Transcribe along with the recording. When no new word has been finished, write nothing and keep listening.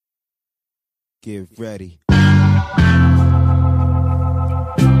Get ready.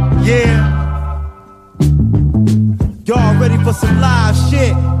 Yeah. Y'all ready for some live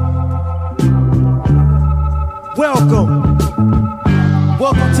shit? Welcome.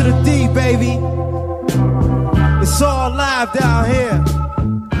 Welcome to the D, baby. It's all live down here.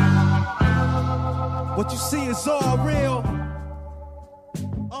 What you see is all real.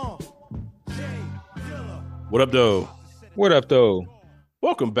 Wudupdoe. What up, though?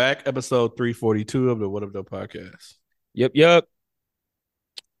 Welcome back, episode 342 of the Wudupdoe podcast. Yep.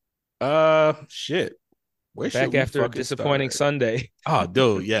 Shit. Where should Back we after a fucking disappointing start? Sunday. Oh,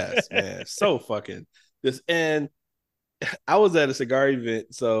 dude, yes, man. So fucking this. And I was at a cigar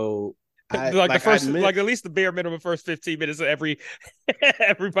event, so At least the bare minimum first 15 minutes of every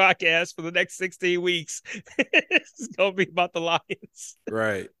podcast for the next 16 weeks. It's gonna be about the Lions.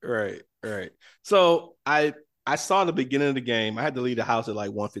 Right. So I saw the beginning of the game. I had to leave the house at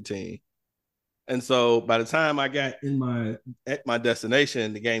like 1:15. And so by the time I got at my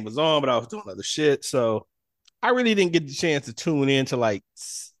destination, the game was on, but I was doing other shit. So I really didn't get the chance to tune in to like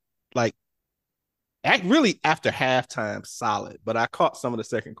really after halftime solid. But I caught some of the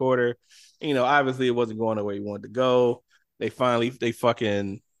second quarter. You know, obviously it wasn't going the way we wanted to go. They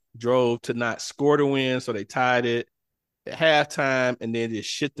fucking drove to not score to win, so they tied it at halftime, and then just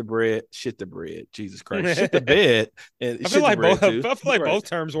shit the bread. Jesus Christ, shit the bed, and I feel like both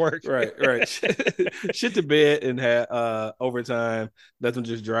terms work. Right. Shit the bed and had overtime. Let them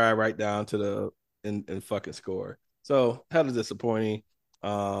just drive right down to the and fucking score. So hella disappointing.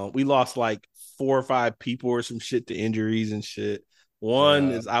 We lost like 4 or 5 people or some shit to injuries and shit.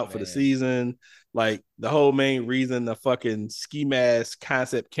 One is out for the season. Like the whole main reason the fucking ski mask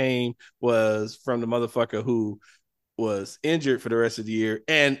concept came was from the motherfucker who was injured for the rest of the year.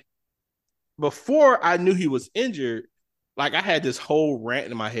 And before I knew he was injured, like I had this whole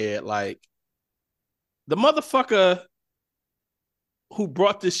rant in my head, like the motherfucker who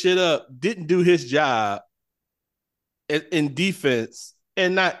brought this shit up didn't do his job in defense,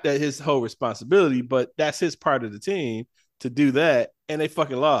 and not that his whole responsibility, but that's his part of the team to do that, and they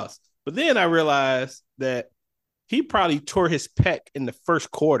fucking lost. But then I realized that he probably tore his pec in the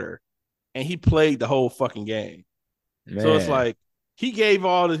first quarter, and he played the whole fucking game. Man. So it's like he gave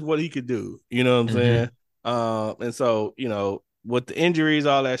all this what he could do, you know what I'm saying? And so, you know, with the injuries,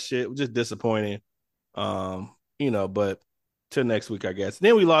 all that shit was just disappointing. You know, but till next week, I guess.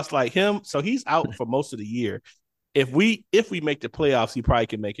 Then we lost like him, so he's out for most of the year. If we make the playoffs, he probably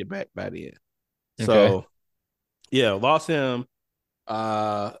can make it back by the end. Okay. So yeah, lost him.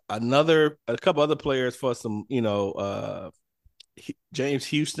 A couple other players for some, you know, James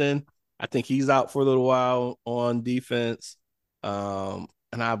Houston. I think he's out for a little while on defense. And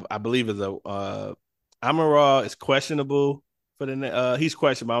I believe is Amara is questionable for the he's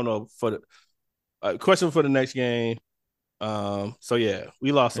questionable. I don't know for the questionable for the next game. So yeah,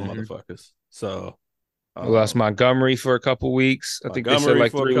 we lost some motherfuckers. So we lost Montgomery for a couple weeks. I think they said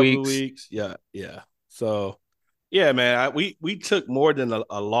like 3 weeks. Yeah. So yeah, man, we took more than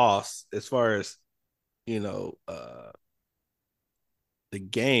a loss as far as, you know, the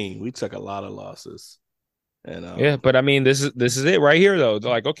game. We took a lot of losses. And yeah, but I mean, this is it right here though.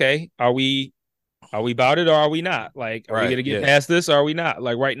 Like, okay, are we about it or are we not? Like, are we gonna get past this or are we not?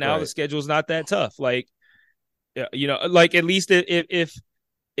 Like right now, the schedule's not that tough. Like, you know, like at least if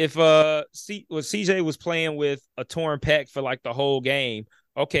CJ was playing with a torn pec for like the whole game,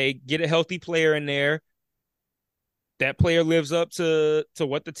 okay, get a healthy player in there. That player lives up to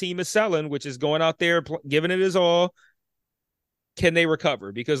what the team is selling, which is going out there, giving it his all. Can they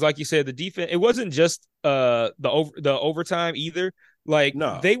recover? Because like you said, the defense, it wasn't just the overtime either. Like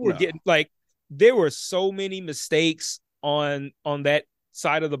getting like there were so many mistakes on that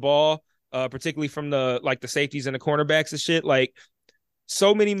side of the ball, particularly from the safeties and the cornerbacks and shit. Like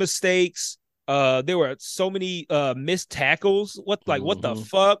so many mistakes. There were so many missed tackles. What the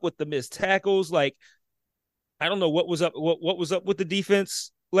fuck with the missed tackles? Like I don't know what was up with the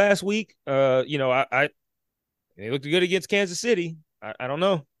defense last week. You know, they looked good against Kansas City. I don't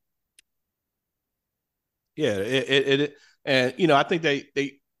know. Yeah, it and you know, I think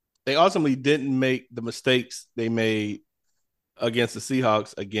they ultimately didn't make the mistakes they made against the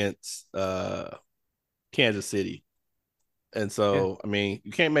Seahawks against Kansas City. And so, I mean,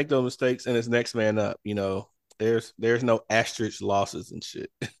 you can't make those mistakes, and it's next man up. You know, there's no asterisk losses and shit.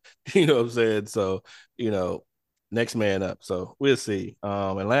 You know what I'm saying? So, you know, next man up. So we'll see.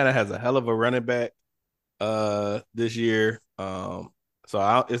 Atlanta has a hell of a running back this year. So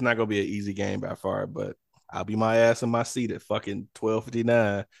it's not gonna be an easy game by far, but I'll be my ass in my seat at fucking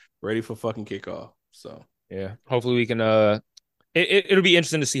 12:59, ready for fucking kickoff. So yeah, hopefully we can. It'll be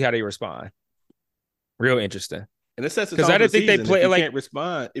interesting to see how they respond. Real interesting. And it sets the Because tone I for the didn't think they season.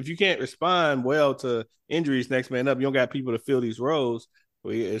 play like If you can't respond well to injuries, next man up, you don't got people to fill these roles.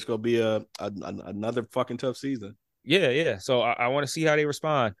 It's gonna be another fucking tough season. yeah. So I want to see how they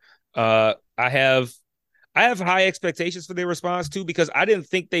respond. I have high expectations for their response too because I didn't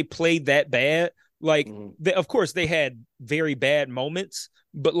think they played that bad. Like, of course, they had very bad moments,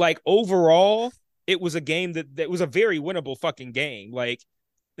 but like overall, it was a game that was a very winnable fucking game. Like,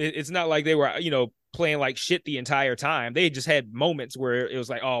 it's not like they were playing like shit the entire time. They just had moments where it was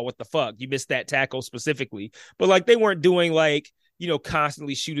like, oh, what the fuck, you missed that tackle specifically, but like they weren't doing like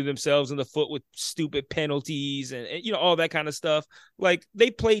constantly shooting themselves in the foot with stupid penalties and all that kind of stuff. Like they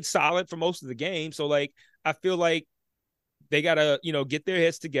played solid for most of the game. So like I feel like they gotta, get their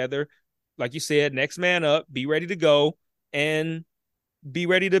heads together. Like you said, next man up, be ready to go, and be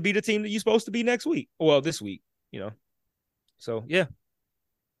ready to be the team that you're supposed to be next week. Well, this week, So yeah.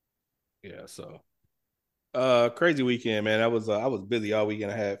 Yeah. So crazy weekend, man. I was busy all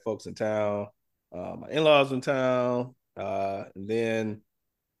weekend. I had folks in town. My in-laws in town. And then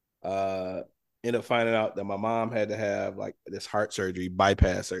ended up finding out that my mom had to have like this heart surgery,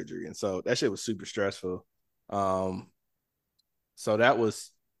 bypass surgery. And so that shit was super stressful. So that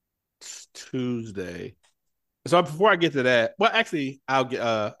was Tuesday. So before I get to that, well, actually,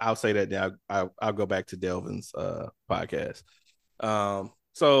 I'll say that now. I'll go back to Delvin's podcast.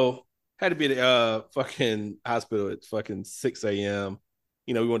 So had to be at the fucking hospital at fucking 6 a.m.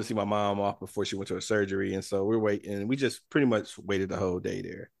 We wanted to see my mom off before she went to her surgery, and so we're waiting. We just pretty much waited the whole day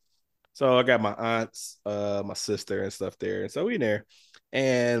there. So I got my aunts, my sister, and stuff there, and so we in there,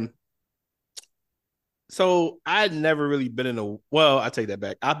 and so I'd never really been well, I take that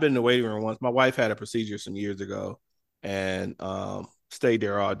back. I've been in the waiting room once. My wife had a procedure some years ago and stayed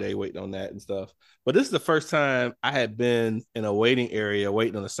there all day waiting on that and stuff. But this is the first time I had been in a waiting area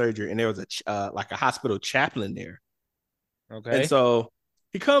waiting on the surgery, and there was like a hospital chaplain there. Okay. And so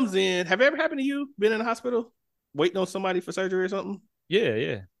he comes in. Have it ever happened to you? Been in a hospital waiting on somebody for surgery or something?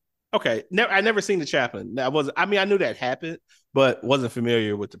 Yeah. Okay. I never seen the chaplain. I knew that happened, but wasn't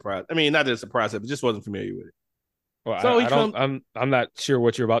familiar with the process. I mean, not that it's a process, but just wasn't familiar with it. Well, so I'm not sure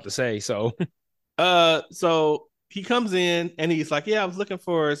what you're about to say. So, so he comes in and he's like, yeah, I was looking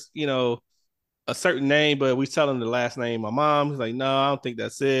for, a certain name, but we tell him the last name. My mom. He's like, no, I don't think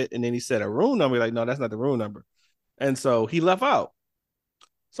that's it. And then he said a room number. Like, no, that's not the room number. And so he left out.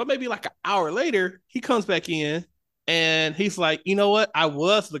 So maybe like an hour later, he comes back in and he's like, you know what? I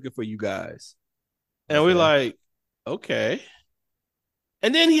was looking for you guys. And we're like, okay.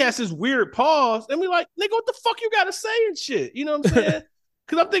 And then he has this weird pause, and we're like, nigga, what the fuck you gotta say and shit? You know what I'm saying?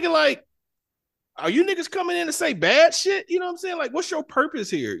 Because I'm thinking like, are you niggas coming in to say bad shit? You know what I'm saying? Like, what's your purpose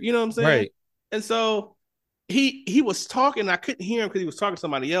here? You know what I'm saying? Right. And so he was talking. I couldn't hear him because he was talking to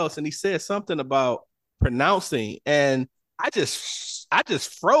somebody else, and he said something about pronouncing, and I just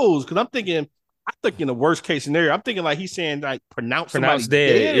froze because I'm thinking the worst case scenario. I'm thinking like he's saying like pronounce somebody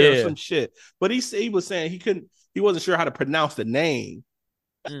dead or some shit. But he was saying he wasn't sure how to pronounce the name.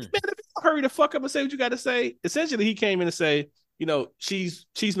 Man, if you hurry the fuck up and say what you got to say. Essentially, he came in and say, she's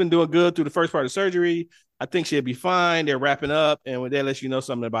been doing good through the first part of surgery. I think she'll be fine. They're wrapping up, and when they let you know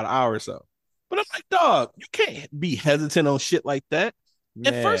something about an hour or so. But I'm like, dog, you can't be hesitant on shit like that.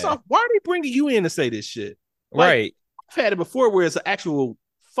 Man. And first off, why are they bringing you in to say this shit? Like, right. I've had it before where it's an actual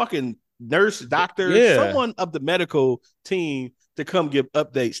fucking nurse, doctor, someone of the medical team to come give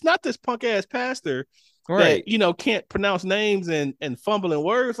updates. Not this punk ass pastor that can't pronounce names and fumbling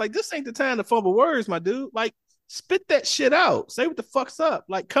words. Like, this ain't the time to fumble words, my dude. Like, spit that shit out. Say what the fuck's up.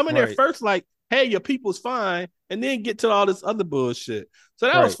 Like, come in there first, like, hey, your people's fine, and then get to all this other bullshit. So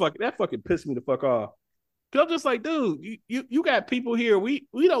that was that fucking pissed me the fuck off. Cause I'm just like, dude, you got people here. We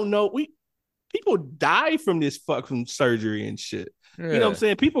don't know. People die from this fucking surgery and shit. Yeah. You know what I'm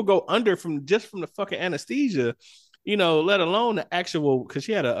saying? People go under from the fucking anesthesia, let alone the actual, because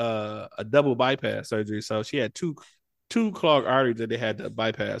she had a double bypass surgery. So she had two clogged arteries that they had to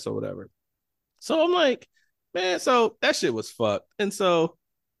bypass or whatever. So I'm like, man, so that shit was fucked. And so,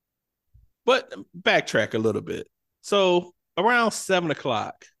 but backtrack a little bit. So around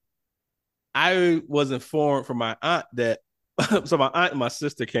 7:00, I was informed from my aunt that, so my aunt and my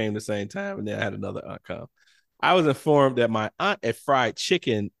sister came the same time, and then I had another aunt come. I was informed that my aunt had fried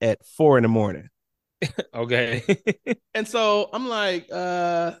chicken at 4 a.m. Okay. And so I'm like,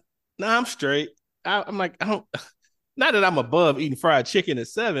 nah, I'm straight. I'm like, I don't, not that I'm above eating fried chicken at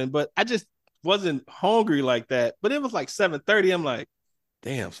 7, but I just wasn't hungry like that. But it was like 7:30. I'm like,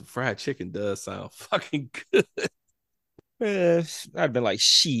 damn, some fried chicken does sound fucking good. I'd been like,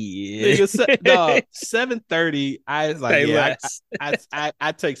 shit. Nigga, dog, 7:30. I was like, Say yeah, less.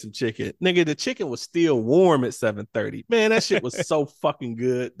 I take some chicken. Nigga, the chicken was still warm at 7:30. Man, that shit was so fucking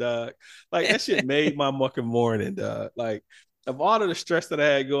good, dog. Like that shit made my fucking morning, dog. Like of all of the stress that I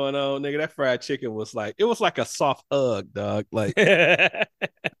had going on, nigga, that fried chicken was like it was like a soft hug, dog. Like that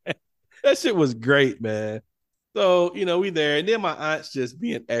shit was great, man. So, we there. And then my aunt's just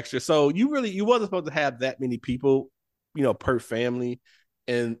being extra. So you wasn't supposed to have that many people, per family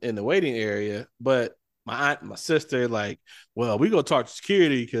in the waiting area. But my aunt and my sister, like, well, we gonna talk to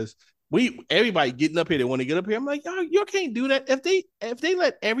security because everybody getting up here, they want to get up here. I'm like, you can't do that. If they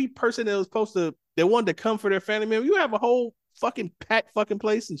let every person that was supposed to that wanted to come for their family member, you have a whole fucking packed fucking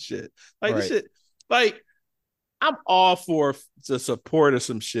place and shit. Like this shit, like I'm all for the support of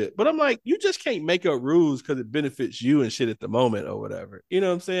some shit, but I'm like, you just can't make up rules because it benefits you and shit at the moment or whatever. You know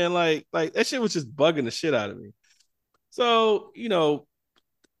what I'm saying? Like that shit was just bugging the shit out of me. So,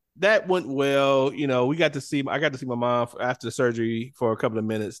 that went well. I got to see my mom after the surgery for a couple of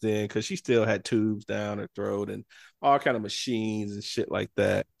minutes then because she still had tubes down her throat and all kind of machines and shit like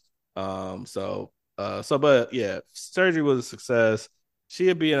that. But yeah, surgery was a success.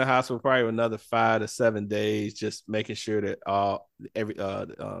 She'll be in the hospital probably another 5 to 7 days, just making sure that every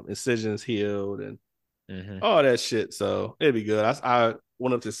incisions healed and all that shit. So it'd be good. I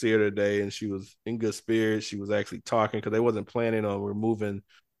went up to see her today, and she was in good spirits. She was actually talking because they wasn't planning on removing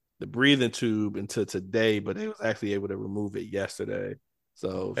the breathing tube until today, but they was actually able to remove it yesterday.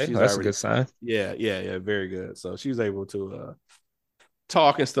 So Hey, she's that's already a good sign. yeah, very good. So she was able to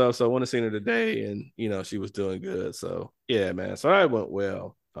talk and stuff. So I went to see her today, and she was doing good. So yeah, man. So that went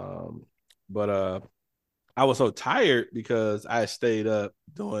well. But I was so tired because I stayed up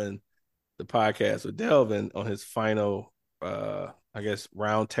doing the podcast with Delvin on his final I guess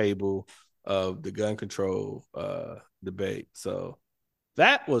round table of the gun control debate. So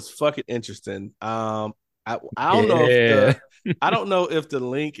that was fucking interesting. I don't know if Yeah. the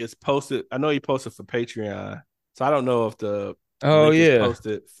link is posted. I know he posted for Patreon. So I don't know if the Oh link is yeah.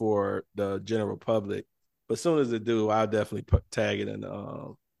 posted for the general public. But as soon as it do, I'll definitely tag it in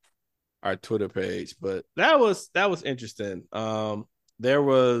our Twitter page. But that was interesting. There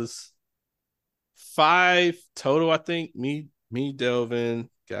was 5 total, I think. Me, Delvin,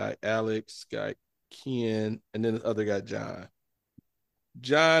 guy Alex, guy Ken, and then the other guy John.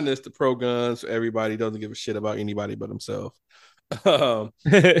 John is the pro guns, so everybody doesn't give a shit about anybody but himself.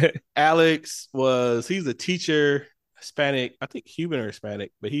 Alex he's a teacher, Hispanic, I think Cuban or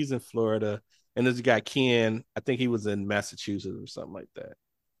Hispanic, but he's in Florida. And there's a guy, Ken, I think he was in Massachusetts or something like that.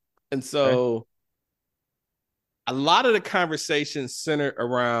 And so a lot of the conversations centered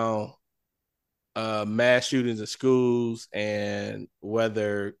around mass shootings in schools and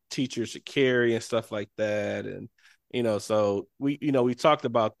whether teachers should carry and stuff like that. And, so we talked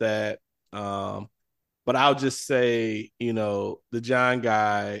about that. But I'll just say, the John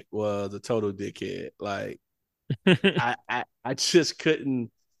guy was a total dickhead. Like, I just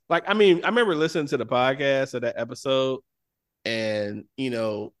couldn't. Like, I mean, I remember listening to the podcast of that episode, and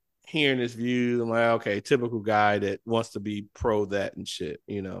hearing his view. I'm like, okay, typical guy that wants to be pro that and shit.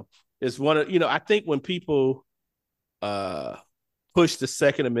 It's one of I think when people push the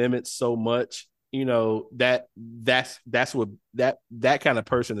Second Amendment so much, that's what that kind of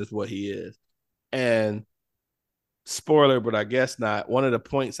person is what he is. And spoiler, but I guess not. One of the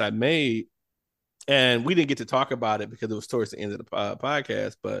points I made, and we didn't get to talk about it because it was towards the end of the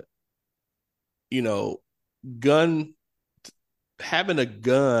podcast, but gun having a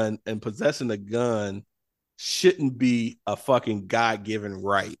gun and possessing a gun shouldn't be a fucking God-given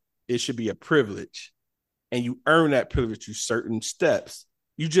right. It should be a privilege, and you earn that privilege through certain steps.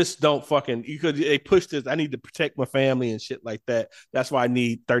 You just don't because they push this. I need to protect my family and shit like that. That's why I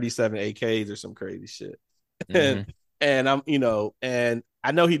need 37 AKs or some crazy shit. And I'm, and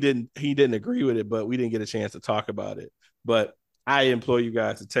I know he didn't agree with it, but we didn't get a chance to talk about it. But I implore you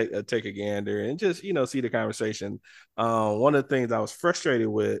guys to take a gander and just see the conversation. One of the things I was frustrated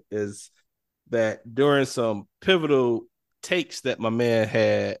with is that during some pivotal takes that my man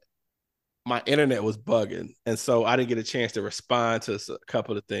had, my internet was bugging, and so I didn't get a chance to respond to a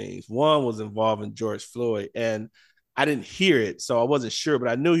couple of things. One was involving George Floyd, and I didn't hear it, so I wasn't sure, but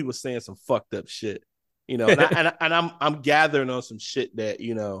I knew he was saying some fucked up shit, and I'm gathering on some shit that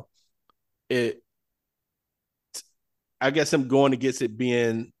it. I guess I'm going against it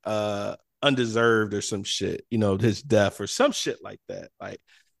being undeserved or some shit, his death or some shit like that. Like,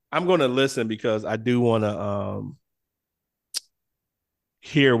 I'm going to listen because I do want to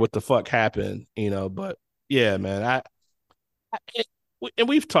hear what the fuck happened, but yeah, man, and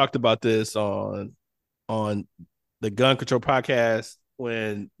we've talked about this on the gun control podcast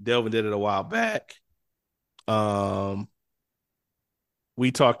when Delvin did it a while back.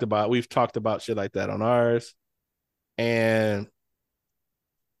 We've talked about shit like that on ours, and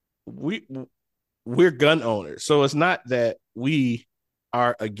we're gun owners, so it's not that we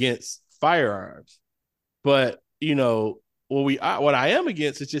are against firearms, but what I am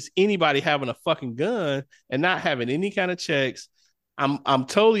against is just anybody having a fucking gun and not having any kind of checks. I'm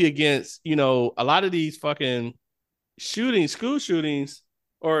totally against, a lot of these fucking shootings, school shootings,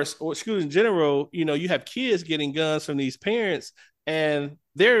 or shootings in general. You have kids getting guns from these parents, and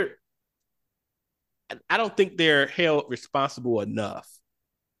I don't think they're held responsible enough.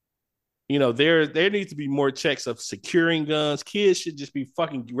 There needs to be more checks of securing guns. Kids should just be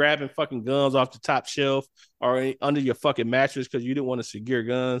fucking grabbing fucking guns off the top shelf or under your fucking mattress because you didn't want to secure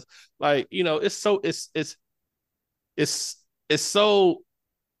guns. It's so.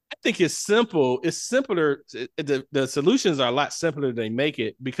 I think it's simple. It's simpler. The solutions are a lot simpler than they make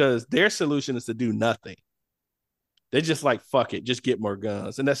it because their solution is to do nothing. They're just like, fuck it, just get more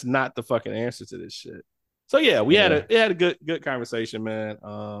guns, and that's not the fucking answer to this shit. So yeah, we had a good conversation, man.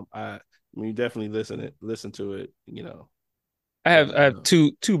 You definitely listen to it. I have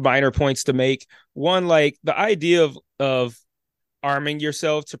two minor points to make. One, like the idea of arming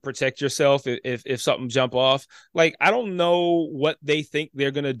yourself to protect yourself if something jump off. Like, I don't know what they think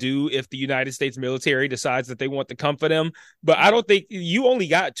they're going to do if the United States military decides that they want to come for them, but I don't think you only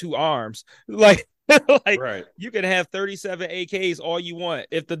got 2 arms. Like, right. You can have 37 AKs all you want.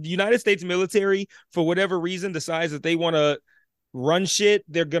 If the United States military, for whatever reason, decides that they want to run shit,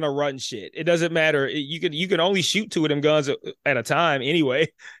 they're going to run shit. It doesn't matter. You can only shoot 2 of them guns at a time anyway.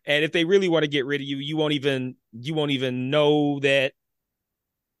 And if they really want to get rid of you, you won't even know that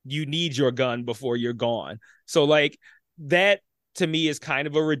you need your gun before you're gone. So like that to me is kind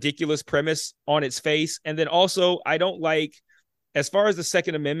of a ridiculous premise on its face. And then also I don't like, as far as the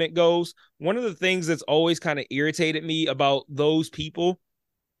Second Amendment goes, one of the things that's always kind of irritated me about those people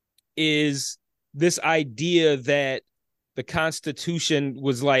is this idea that the Constitution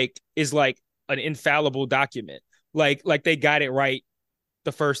is like an infallible document. Like they got it right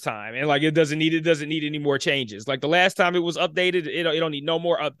the first time, and like it doesn't need any more changes. Like the last time it was updated, it don't need no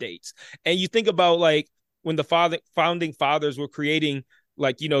more updates. And you think about like when the founding fathers were creating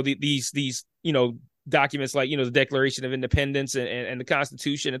like these documents like the Declaration of Independence and the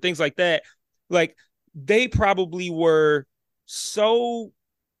Constitution and things like that. Like they probably were so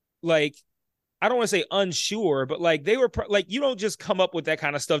like, I don't want to say unsure, but like they were like, you don't just come up with that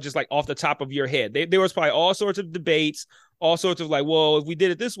kind of stuff just like off the top of your head. There was probably all sorts of debates, all sorts of like, well, if we did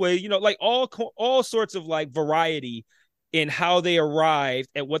it this way, like all sorts of like variety in how they arrived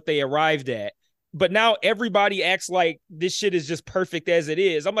at what they arrived at. But now everybody acts like this shit is just perfect as it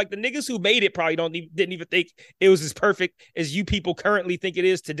is. I'm like, the niggas who made it probably didn't even think it was as perfect as you people currently think it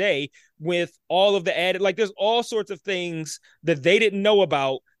is today, with all of the added, like there's all sorts of things that they didn't know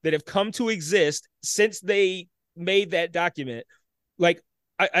about that have come to exist since they made that document. Like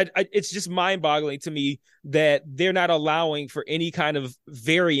it's just mind-boggling to me that they're not allowing for any kind of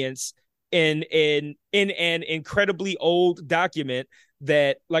variance in an incredibly old document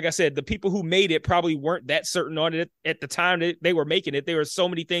that, like I said, the people who made it probably weren't that certain on it at the time that they were making it. There were so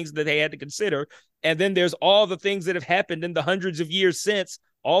many things that they had to consider. And then there's all the things that have happened in the hundreds of years since,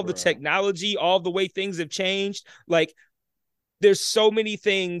 all the technology, all the way things have changed. Like there's so many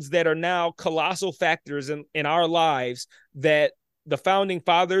things that are now colossal factors in our lives that the founding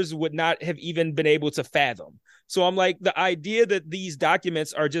fathers would not have even been able to fathom. So I'm like, the idea that these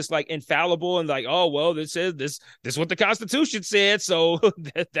documents are just like infallible and like, oh, well, this says this is what the Constitution said, so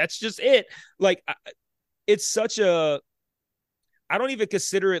that's just it. Like, it's such a, I don't even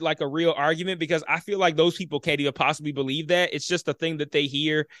consider it like a real argument because I feel like those people can't even possibly believe that. It's just a thing that they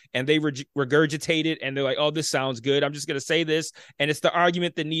hear and they regurgitate it and they're like, oh, this sounds good. I'm just going to say this. And it's the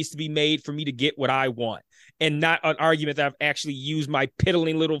argument that needs to be made for me to get what I want, and not an argument that I've actually used my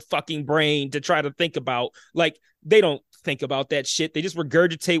piddling little fucking brain to try to think about. Like, they don't think about that shit. They just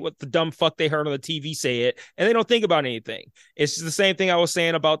regurgitate what the dumb fuck they heard on the TV say it, and they don't think about anything. It's just the same thing I was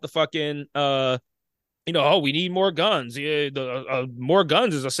saying about the fucking, oh, we need more guns. Yeah, more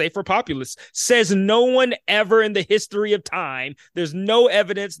guns is a safer populace. Says no one ever in the history of time. There's no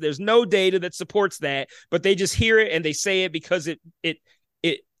evidence. There's no data that supports that, but they just hear it and they say it because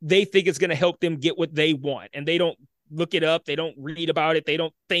they think it's going to help them get what they want, and they don't look it up. They don't read about it. They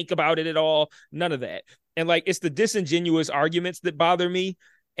don't think about it at all. None of that. And like, it's the disingenuous arguments that bother me.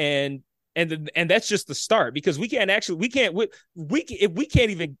 And that's just the start, because we can't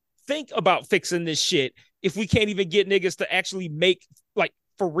even think about fixing this shit if we can't even get niggas to actually make, like,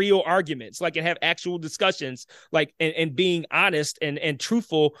 for real arguments, like, and have actual discussions, like, and being honest and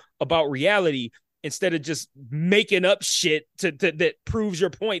truthful about reality, instead of just making up shit that proves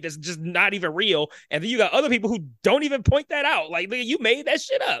your point that's just not even real. And then you got other people who don't even point that out. Like, you made that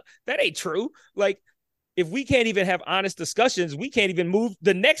shit up. That ain't true. Like, if we can't even have honest discussions, we can't even move.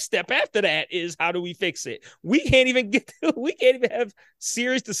 The next step after that is, how do we fix it? We can't even have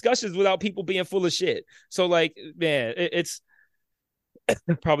serious discussions without people being full of shit. So, like, man, it's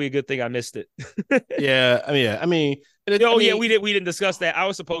probably a good thing I missed it. Yeah. We didn't discuss that. I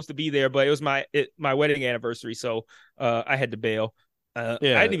was supposed to be there, but it was my wedding anniversary, so I had to bail. I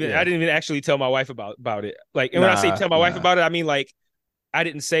didn't even actually tell my wife about it. Like, and when I say tell my wife about it, I mean, like, I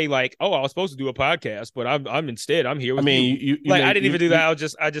didn't say, like, oh, I was supposed to do a podcast, but I'm instead I'm here with you. I didn't even do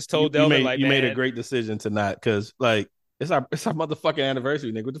that. I just told Delvin, like, you made a great decision to not, because, like, it's our motherfucking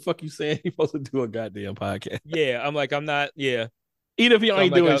anniversary, nigga. What the fuck you saying? You supposed to do a goddamn podcast? Yeah, I'm like, I'm not. Yeah, even if you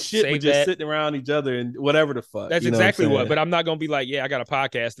ain't doing shit, but just sitting around each other and whatever the fuck. That's exactly what. But I'm not gonna be like, yeah, I got a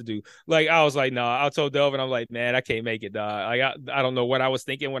podcast to do. Like, I was like, no. I told Delvin, I'm like, man, I can't make it, dog. Like, I don't know what I was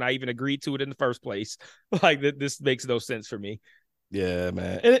thinking when I even agreed to it in the first place. Like, this makes no sense for me. Yeah,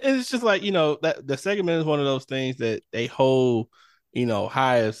 man. And it's just like, that the segment is one of those things that they hold,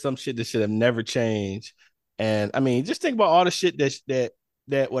 high as some shit that should have never changed. And I mean, just think about all the shit that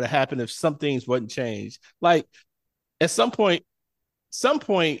would have happened if some things wasn't changed. Like, at some point,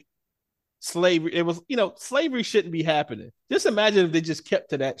 slavery, slavery shouldn't be happening. Just imagine if they just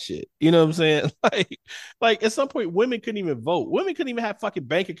kept to that shit. You know what I'm saying? Like at some point, women couldn't even vote. Women couldn't even have fucking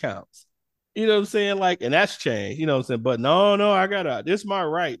bank accounts. You know what I'm saying? Like, and that's changed. You know what I'm saying? But no, this is my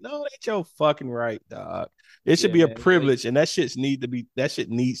right. No, that's your fucking right, dog. It should be a privilege, and that shit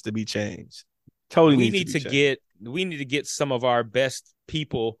needs to be changed. Totally we need to get some of our best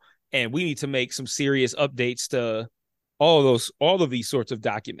people, and we need to make some serious updates to all of these sorts of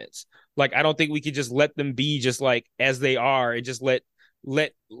documents. Like, I don't think we could just let them be just like as they are and just let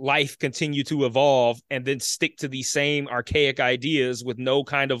life continue to evolve and then stick to these same archaic ideas with no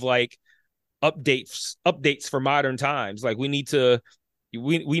kind of, like, updates for modern times. Like, we need to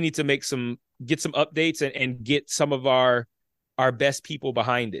get some updates and get some of our best people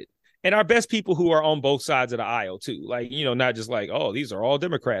behind it, and our best people who are on both sides of the aisle too. Like, not just like, oh, these are all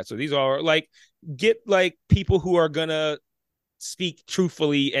Democrats, or these are, like, get, like, people who are gonna speak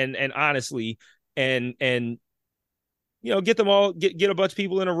truthfully and honestly, and get them all, get a bunch of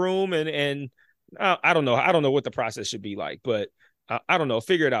people in a room, and I don't know what the process should be like, but I don't know.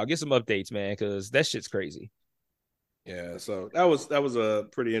 Figure it out. Get some updates, man, because that shit's crazy. Yeah. So that was a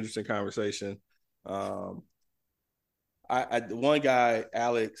pretty interesting conversation. One guy,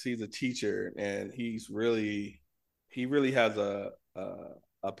 Alex, he's a teacher, and he really has a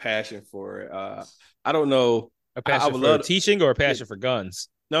passion for it. I don't know. A passion for teaching or a passion for guns?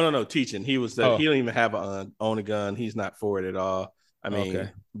 No, teaching. He was he don't even have own a gun. He's not for it at all. I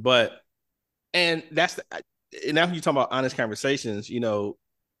mean, but, and that's and now you talk about honest conversations, you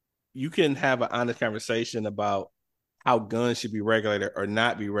can have an honest conversation about how guns should be regulated or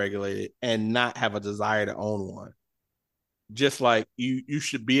not be regulated and not have a desire to own one. Just like you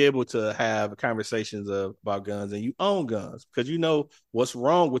should be able to have conversations about guns and you own guns because you know what's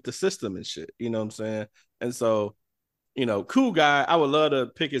wrong with the system and shit. You know what I'm saying? And so, cool guy. I would love to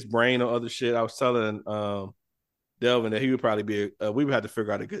pick his brain on other shit. I was telling Delvin that he would probably be we would have to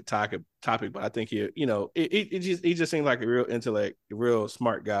figure out a good topic, but I think he just seemed like a real intellect, a real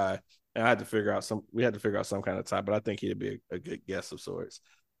smart guy, and we had to figure out some kind of topic, but I think he'd be a good guest of sorts.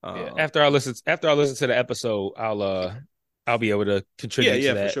 After I listen to the episode, I'll be able to contribute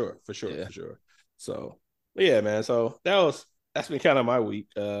to that. For sure. So, yeah, man. So that's been kind of my week.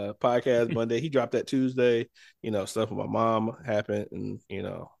 Podcast Monday. He dropped that Tuesday. Stuff with my mom happened, and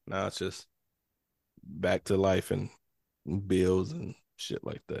now it's just back to life and bills and shit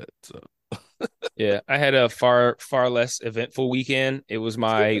like that. So yeah, I had a far less eventful weekend. It was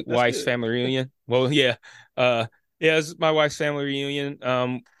my wife's family reunion. Well, yeah, it's my wife's family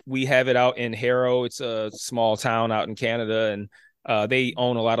reunion. We have it out in Harrow. It's a small town out in Canada, and they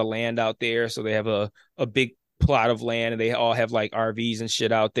own a lot of land out there. So they have a big plot of land, and they all have, like, RVs and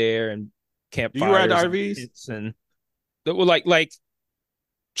shit out there and campfires. Do you ride RVs? And like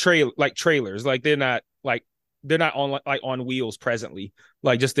trailers. Like, they're not on wheels presently.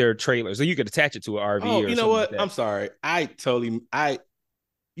 Like, just their trailers. So you could attach it to an RV. Oh, you know what? I'm sorry.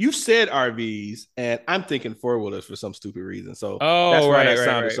 You said RVs, and I'm thinking four-wheelers for some stupid reason. So that's why that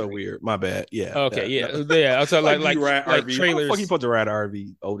sounded so weird. My bad. Yeah. Okay. Yeah. So like trailers. How the fuck you supposed to ride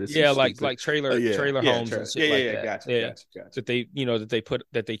RV? Otis. Yeah, like trailer homes and shit like that. Gotcha.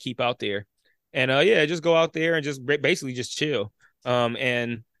 That they keep out there, and just go out there and just basically just chill.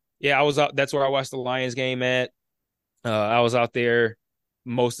 And yeah, I was out. That's where I watched the Lions game at. I was out there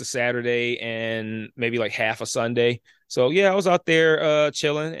most of Saturday and maybe like half a Sunday. So yeah, I was out there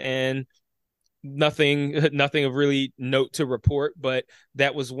chilling and nothing of really note to report. But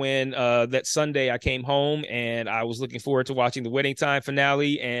that was when that Sunday I came home and I was looking forward to watching the Winning Time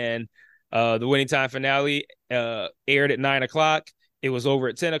finale. And the Winning Time finale aired at 9 o'clock. It was over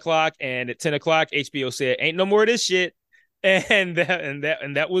at 10 o'clock, and at 10 o'clock, HBO said, "Ain't no more of this shit." And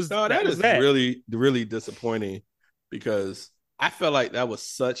that was No, that that was is that. really, really disappointing because I felt like that was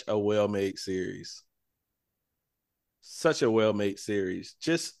such a well-made series. Such a well-made series.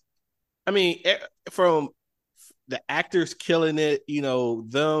 Just, I mean, from the actors killing it,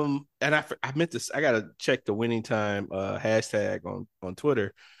 them, and I meant this. I gotta check the Winning Time hashtag on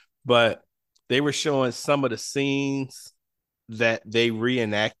Twitter, but they were showing some of the scenes that they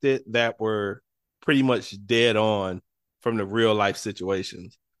reenacted that were pretty much dead on from the real life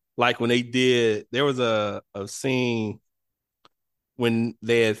situations. Like when there was a scene when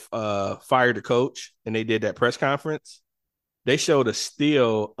they had fired the coach and they did that press conference. They showed a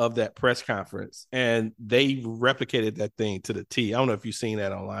still of that press conference and they replicated that thing to the T. I don't know if you've seen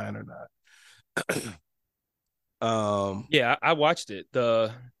that online or not. Yeah, I watched it.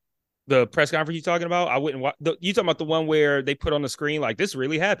 The press conference you talking about? I wouldn't watch. You talking about the one where they put on the screen like this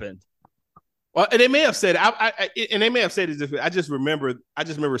really happened? Well, and they may have said, and they may have said it different. I just remember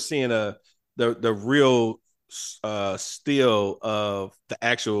seeing the real still of the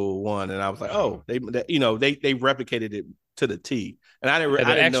actual one, and I was like, oh, they replicated it to the T. And Yeah, the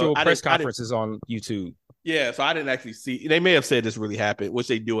I didn't know actual press conference is on YouTube. yeah, so I didn't actually see. They may have said this really happened, which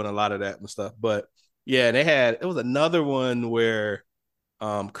they do in a lot of that and stuff. But yeah, it was another one where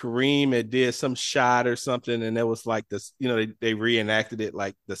Kareem had did some shot or something, and it was like this, they reenacted it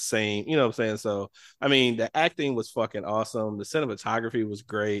like the same, you know what I'm saying? So I mean, the acting was fucking awesome, the cinematography was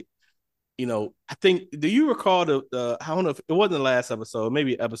great. I think, do you recall the I don't know if it wasn't the last episode,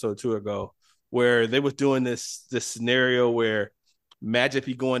 maybe episode 2 ago, where they was doing this scenario where Magic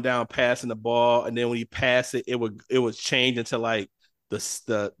be going down passing the ball, and then when he passed it, it would change into like the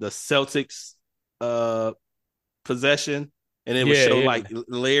Celtics possession, and it would Yeah, show yeah, like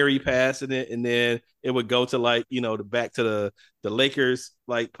Larry passing it, and then it would go to like the back to the Lakers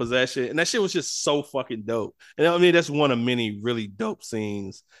like possession, and that shit was just so fucking dope. And I mean, that's one of many really dope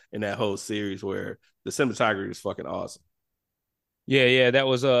scenes in that whole series where the cinematography is fucking awesome. yeah. That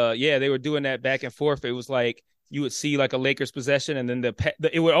was yeah. They were doing that back and forth. It was like you would see like a Lakers possession, and then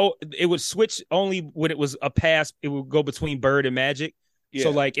it would switch only when it was a pass. It would go between Bird and Magic. So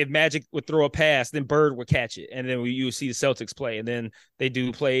Yeah. like if Magic would throw a pass, then Bird would catch it, and then you would see the Celtics play, and then they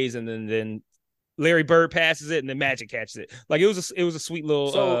do plays, and then Larry Bird passes it, and then Magic catches it. Like it was a sweet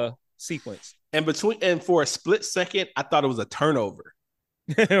little So sequence. and for a split second, I thought it was a turnover.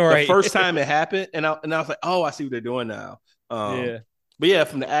 The Right. first time it happened, and I was like, oh, I see what they're doing now. Um, Yeah. but yeah,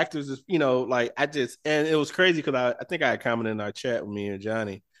 from the actors, like and it was crazy because I think I had commented in our chat with me and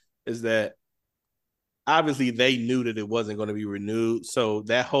Johnny, is that obviously they knew that it wasn't going to be renewed. So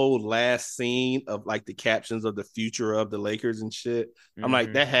that whole last scene of like the captions of the future of the Lakers and shit, I'm like,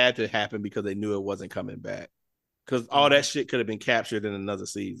 Mm-hmm. that had to happen because they knew it wasn't coming back. Because all Mm-hmm. that shit could have been captured in another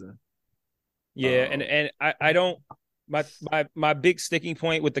season. Yeah, and Um, and I don't my big sticking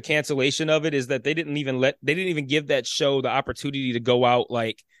point with the cancellation of it is that they didn't even give that show the opportunity to go out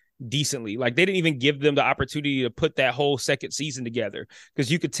like decently. Like they didn't even give them the opportunity to put that whole second season together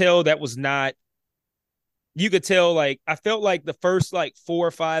because you could tell that was not you could tell like I felt like the first like 4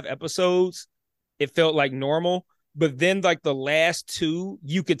 or 5 episodes it felt like normal, but then like the last two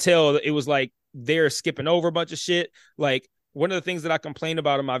you could tell it was like they're skipping over a bunch of shit. Like one of the things that I complained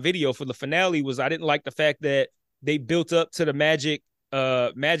about in my video for the finale was I didn't like the fact that they built up to the Magic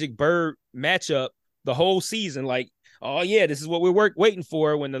Bird matchup the whole season. Like, oh yeah, this is what we're waiting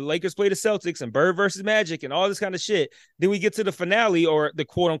for when the Lakers play the Celtics and Bird versus Magic and all this kind of shit. Then we get to the finale or the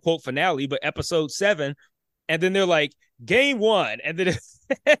quote unquote finale, but episode 7, and then they're like game 1, and then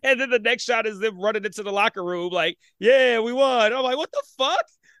and then the next shot is them running into the locker room like, yeah, we won. I'm like, what the fuck?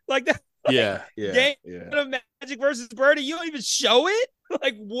 Like that, like yeah, yeah, game yeah. of Magic versus Birdie, you don't even show it.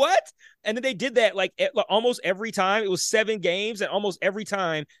 Like what? And then they did that like almost every time. It was 7 games, and almost every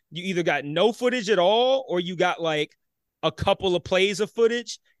time you either got no footage at all, or you got like a couple of plays of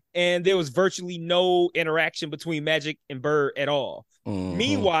footage, and there was virtually no interaction between Magic and Bird at all. Mm-hmm.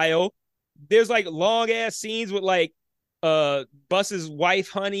 Meanwhile, there's like long ass scenes with like Bus's wife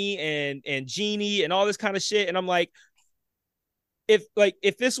Honey and Jeannie and all this kind of shit, and I'm like,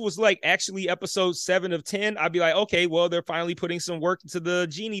 if this was like actually episode 7 of 10, I'd be like, okay, well, they're finally putting some work into the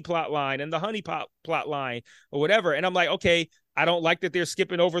Genie plot line and the Honey Pop plot line or whatever. And I'm like, okay, I don't like that they're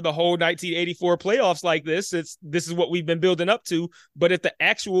skipping over the whole 1984 playoffs like this. This is what we've been building up to. But if the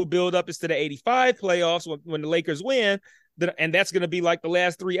actual build up is to the 85 playoffs when the Lakers win, then, and that's going to be like the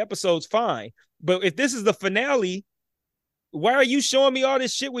last 3 episodes, fine. But if this is the finale, why are you showing me all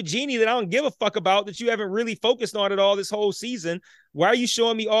this shit with Jeannie that I don't give a fuck about, that you haven't really focused on at all this whole season? Why are you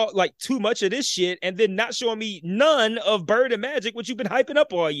showing me all like too much of this shit and then not showing me none of Bird and Magic, which you've been hyping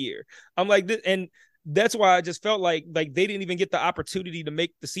up all year? I'm like, and that's why I just felt like they didn't even get the opportunity to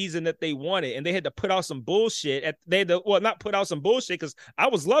make the season that they wanted, and they had to put out some bullshit. They had to, well, not put out some bullshit, because I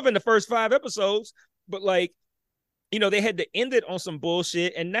was loving the first 5 episodes, but like, you know, they had to end it on some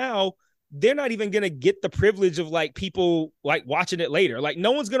bullshit, and now they're not even going to get the privilege of like people like watching it later. Like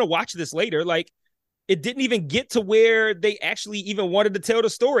no one's going to watch this later. Like it didn't even get to where they actually even wanted to tell the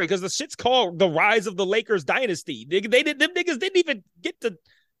story, because the shit's called The Rise of the Lakers Dynasty. Them niggas didn't even get to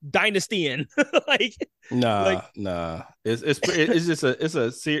dynasty in. Like nah. It's just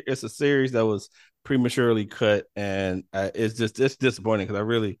a series that was prematurely cut, and it's disappointing, because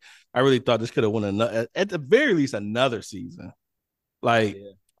I really thought this could have won at the very least another season. Like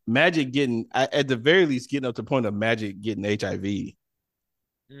Magic getting, at the very least, getting up to the point of Magic getting HIV,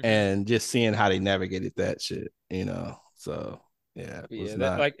 and just seeing how they navigated that shit, you know. So yeah,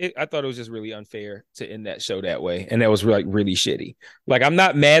 I thought it was just really unfair to end that show that way, and that was like really shitty. Like I'm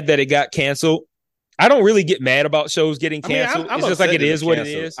not mad that it got canceled. I don't really get mad about shows getting canceled. I'm it's just like it is what it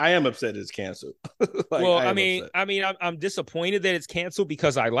is. I am upset it's canceled. I'm disappointed that it's canceled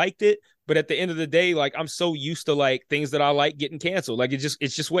because I liked it. But at the end of the day, like I'm so used to like things that I like getting canceled. Like it's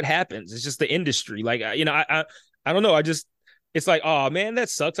just what happens. It's just the industry. Like I don't know. It's like, oh man, that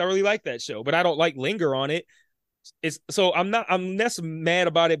sucks. I really like that show, but I don't like linger on it. I'm less mad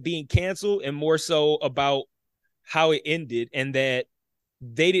about it being canceled and more so about how it ended, and that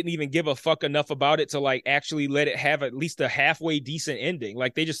they didn't even give a fuck enough about it to like actually let it have at least a halfway decent ending.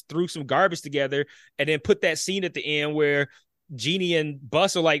 Like they just threw some garbage together and then put that scene at the end where Jeannie and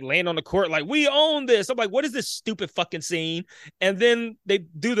Bus are like laying on the court like, we own this. I'm like, what is this stupid fucking scene? And then they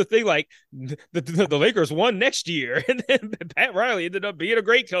do the thing like the Lakers won next year, and then Pat Riley ended up being a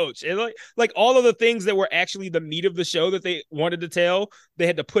great coach, and like all of the things that were actually the meat of the show that they wanted to tell, they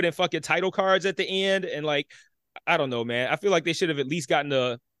had to put in fucking title cards at the end. And like, I don't know, man. I feel like they should have at least gotten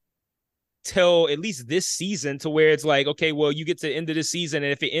to tell at least this season to where it's like, okay, well, you get to the end of this season,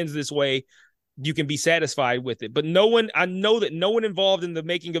 and if it ends this way, you can be satisfied with it. But I know that no one involved in the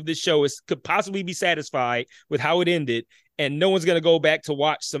making of this show could possibly be satisfied with how it ended, and no one's going to go back to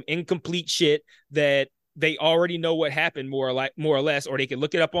watch some incomplete shit that they already know what happened more or less, or they can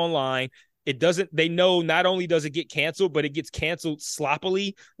look it up online. They know not only does it get canceled, but it gets canceled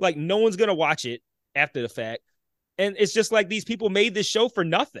sloppily. Like no one's going to watch it after the fact. And it's just like these people made this show for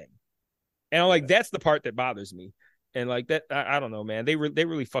nothing. And I'm like, that's the part that bothers me. And like that, I don't know, man. They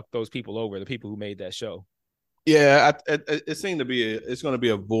really fucked those people over, the people who made that show. Yeah, it seemed to be it's going to be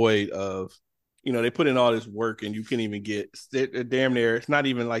a void of, you know, they put in all this work and you can't even they're damn near. It's not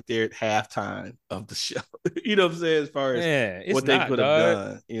even like they're at halftime of the show. You know what I'm saying? As far as what they could have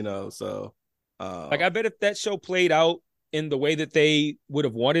done, you know. So, like, I bet if that show played out in the way that they would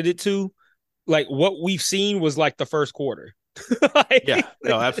have wanted it to, like what we've seen was like the first quarter.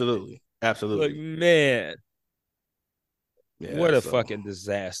 No, absolutely. Like, man. Yeah, what a fucking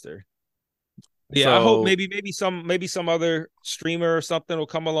disaster. Yeah, so, I hope maybe some other streamer or something will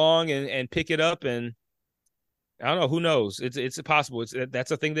come along and pick it up, and I don't know, who knows? It's possible.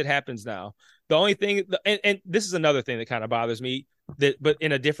 That's a thing that happens now. The only thing, and this is another thing that kind of bothers me, but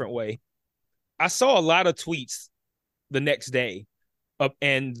in a different way. I saw a lot of tweets the next day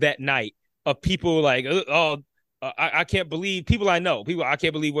and that night of people like, I can't believe I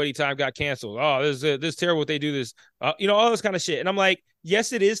can't believe Waiting Time got canceled. Oh, this is terrible what they do this, all this kind of shit. And I'm like,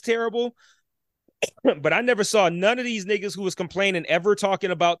 yes, it is terrible, but I never saw none of these niggas who was complaining ever talking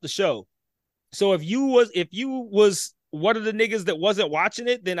about the show. So if you was one of the niggas that wasn't watching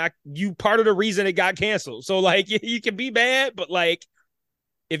it, then you part of the reason it got canceled. So like, you can be mad, but like,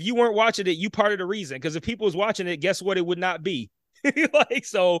 if you weren't watching it, you part of the reason. Because if people was watching it, guess what? It would not be. Like,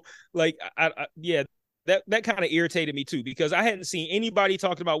 so like, yeah. That kind of irritated me too, because I hadn't seen anybody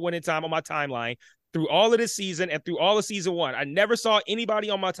talking about Winning Time on my timeline through all of this season and through all of season 1. I never saw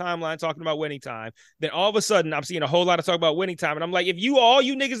anybody on my timeline talking about Winning Time. Then all of a sudden, I'm seeing a whole lot of talk about Winning Time, and I'm like, if all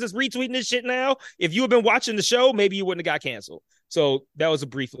you niggas that's retweeting this shit now, if you had been watching the show, maybe you wouldn't have got canceled. So that was a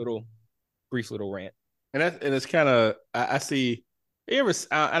brief little rant. And it's kind of, I see,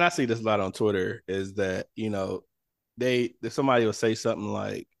 and I see this a lot on Twitter, is that, you know, somebody will say something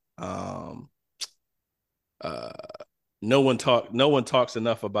like, no one talks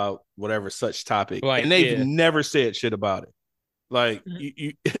enough about whatever such topic, and they've never said shit about it. Like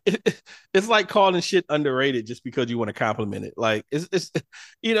you it's like calling shit underrated just because you want to compliment it. Like it's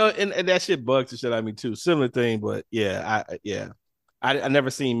and that shit bugs the shit out of me too. Similar thing, but I never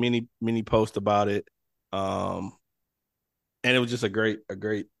seen many posts about it. And it was just a great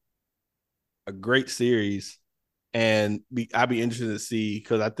series. And I'd be interested to see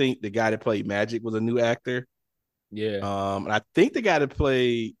because I think the guy that played Magic was a new actor. Yeah. And I think the guy that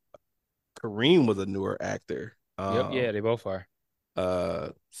played Kareem was a newer actor. Yep. Yeah, they both are.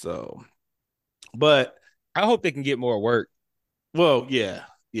 So, but I hope they can get more work. well, yeah,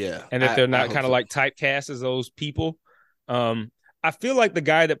 yeah, and that they're I not hope kind of so. like typecast as those people. I feel like the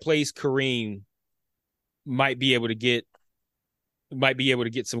guy that plays Kareem might be able to get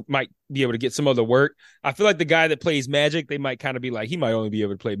some other work. I feel like the guy that plays Magic, they might kind of be like, he might only be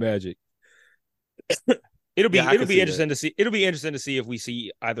able to play Magic. Yeah, I it'll can be see interesting that. to see. It'll be interesting to see if we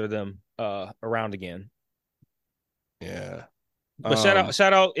see either of them around again. Yeah. But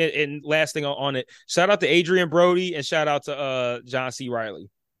shout out, and last thing on it, shout out to Adrian Brody and shout out to John C. Riley.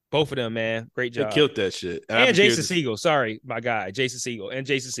 Both of them, man, great They job. killed that shit, and I'd And be curious Jason to see. Segel, sorry, my guy, Jason Segel and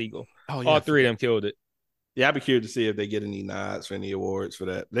Jason Segel. Oh yeah, All I three of forgot. them killed it. Yeah, I'd be curious to see if they get any nods for any awards for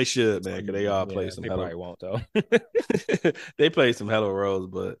that. They should, man, because they all play Yeah, some they hella. probably won't though. They play some hella roles,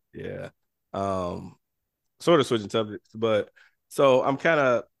 but yeah. Um, Sort of switching subjects, but so I'm kind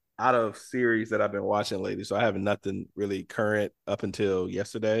of out of series that I've been watching lately, so I have nothing really current up until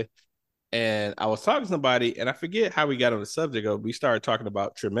yesterday. And I was talking to somebody, and I forget how we got on the subject of. We started talking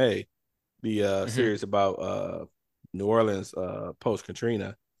about Treme, the Mm-hmm. series about New Orleans post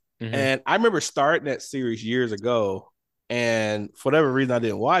Katrina. Mm-hmm. And I remember starting that series years ago, and for whatever reason I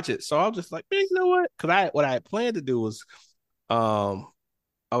didn't watch it. So I was just like, man, you know what? Because what I had planned to do was um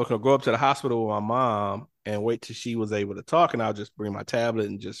I was gonna go up to the hospital with my mom and wait till she was able to talk, and I'll just bring my tablet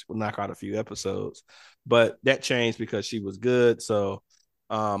and just knock out a few episodes. But that changed because she was good. So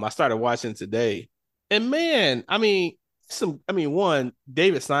I started watching today. And man, one,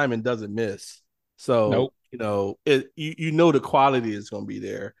 David Simon doesn't miss. So, Nope. you know the quality is gonna be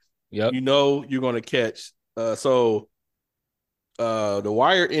there. Yep. You know you're gonna catch The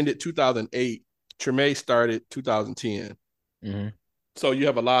Wire ended 2008, Treme started 2010. Mm-hmm. So you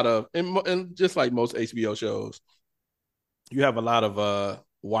have a lot of and just like most HBO shows, you have a lot of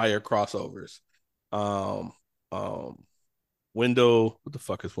wire crossovers. Um um Window, what the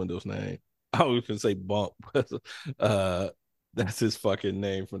fuck is Window's name? I was gonna say Bump. uh that's his fucking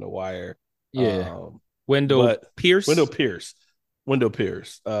name from The Wire. Yeah. Um Wendell but Window Pierce. Pierce. Window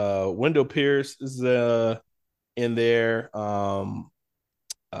Pierce. Window Pierce is in there.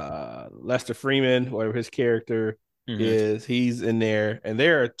 Lester Freeman, whatever his character Mm-hmm. is, he's in there, and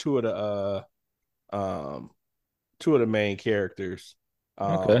there are um two of the main characters.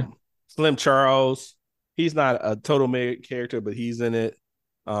 Okay. Slim Charles, he's not a total main character, but he's in it.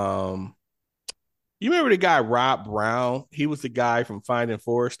 Um, you remember the guy Rob Brown? He was the guy from Finding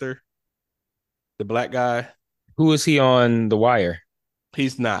Forrester, the black guy. Who is he on The Wire?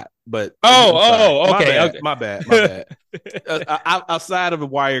 He's not, but I'm sorry. Oh, My okay, bad. okay. My bad. My bad. Outside of the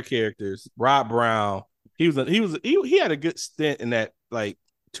Wire characters, Rob Brown, he had a good stint in that like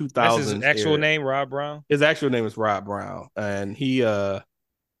That's his 2000s actual era. name, Rob Brown. His actual name is Rob Brown, and he was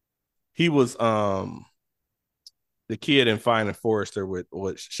the kid in Finding Forrester with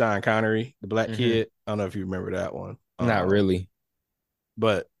Sean Connery, the black Mm-hmm. kid. I don't know if you remember that one. Not really.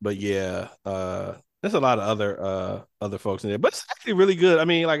 But yeah, there's a lot of other folks in there, but it's actually really good. I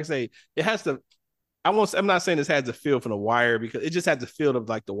mean, like I say, it has to. I'm not saying this has the feel from The Wire because it just has the feel of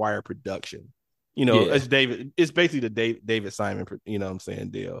like The Wire production. Yeah. It's David. It's basically the David Simon. What I'm saying,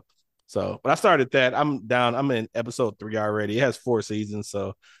 deal. So, but I started that. I'm down. I'm in episode 3 already. It has 4 seasons,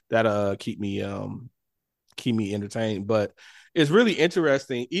 so that'll keep me entertained. But it's really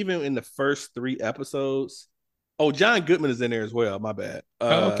interesting. Even in the first 3 episodes. Oh, John Goodman is in there as well. My bad.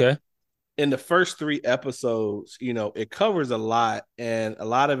 Oh, okay. In the first 3 episodes, it covers a lot, and a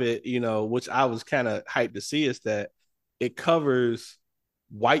lot of it, which I was kind of hyped to see, is that it covers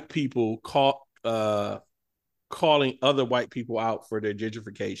white people calling other white people out for their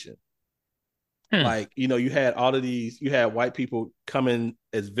gentrification. Like, you had white people coming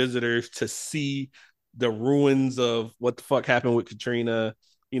as visitors to see the ruins of what the fuck happened with Katrina,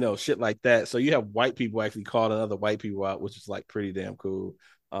 shit like that. So you have white people actually calling other white people out, which is like pretty damn cool.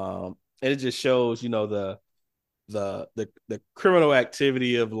 And it just shows, the criminal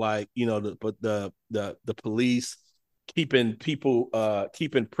activity of like, the police keeping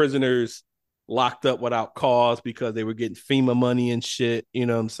prisoners locked up without cause because they were getting FEMA money and shit. You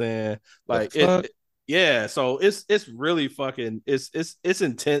know what I'm saying? The Like fuck? yeah. So it's really fucking it's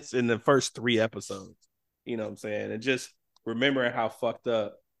intense in the first 3 episodes. You know what I'm saying? And just remembering how fucked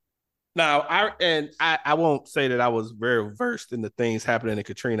up. Now, I won't say that I was very versed in the things happening in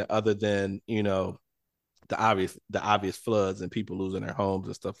Katrina, other than the obvious floods and people losing their homes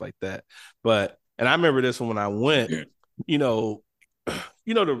and stuff like that. But and I remember this one when I went. You know,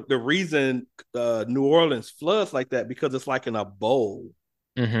 the reason New Orleans floods like that because it's like in a bowl,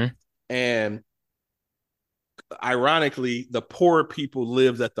 and ironically, the poor people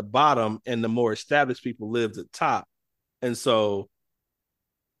lived at the bottom and the more established people lived at the top. And so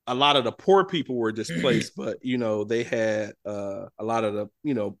a lot of the poor people were displaced, but they had a lot of the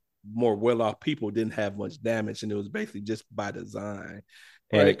more well-off people didn't have much damage, and it was basically just by design.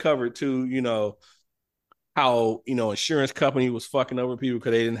 And it covered too, how insurance company was fucking over people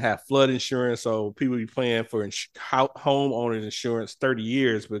because they didn't have flood insurance, so people be paying for homeowners insurance 30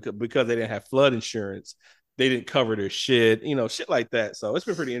 years because they didn't have flood insurance. They didn't cover their shit, shit like that. So it's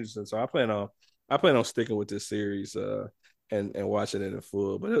been pretty interesting. So I plan on sticking with this series and watching it in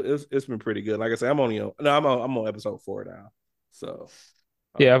full. But it's been pretty good. Like I said, I'm on episode 4 now. So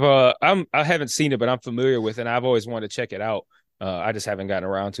yeah, I haven't seen it, but I'm familiar with it. And I've always wanted to check it out. I just haven't gotten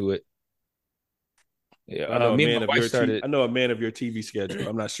around to it. Yeah, I know I know a man of your TV schedule.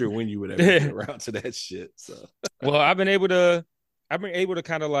 I'm not sure when you would ever get around to that shit. So well, I've been able to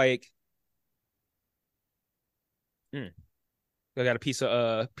kind of like. I got a piece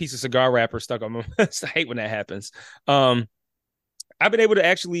of cigar wrapper stuck on my. I hate when that happens. I've been able to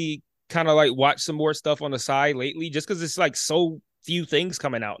actually kind of like watch some more stuff on the side lately, just because it's like so few things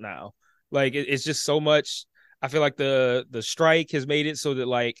coming out now. Like it's just so much. I feel like the strike has made it so that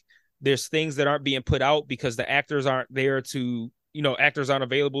like there's things that aren't being put out because the actors aren't there to, actors aren't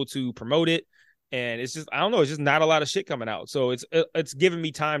available to promote it. And it's just, I don't know, it's just not a lot of shit coming out. So it's giving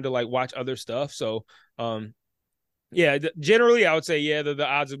me time to like watch other stuff. So, yeah, generally I would say, yeah, the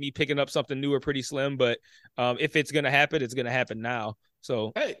odds of me picking up something new are pretty slim, but if it's going to happen, it's going to happen now.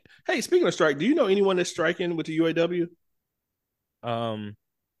 So, hey, speaking of strike, do you know anyone that's striking with the UAW?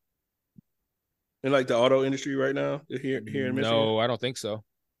 In like the auto industry right now here in Michigan? No, I don't think so.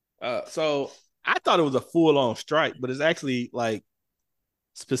 So I thought it was a full-on strike, but it's actually like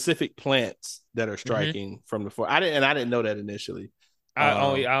specific plants that are striking from the I didn't know that initially. I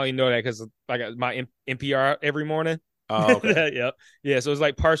only know that because like my NPR every morning. Oh, okay. Yep. Yeah. So it's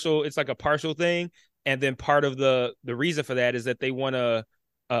like partial. It's like a partial thing, and then part of the reason for that is that they want to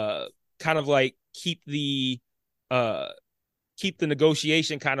kind of like keep the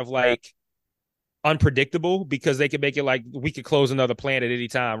negotiation kind of like unpredictable, because they could make it like we could close another plant at any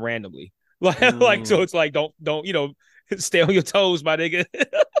time randomly. Like so it's like don't stay on your toes, my nigga.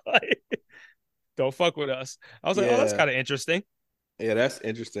 Like, don't fuck with us. I was like, oh, that's kind of interesting. Yeah, that's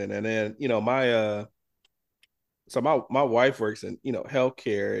interesting. And then my my wife works in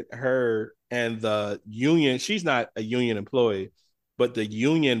healthcare. Her and the union, she's not a union employee, but the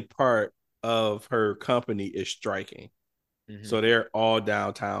union part of her company is striking. So they're all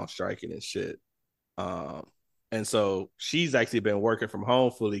downtown striking and shit. And so she's actually been working from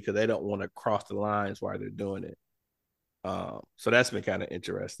home fully because they don't want to cross the lines while they're doing it. So that's been kind of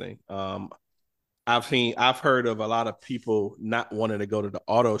interesting. I've heard of a lot of people not wanting to go to the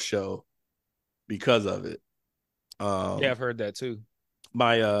auto show because of it. Yeah, I've heard that too.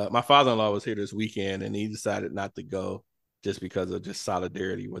 My father-in-law was here this weekend and he decided not to go just because of just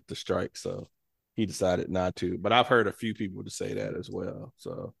solidarity with the strike. So he decided not to. But I've heard a few people to say that as well.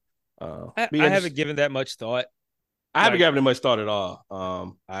 So I haven't given that much thought. I haven't given it much thought at all.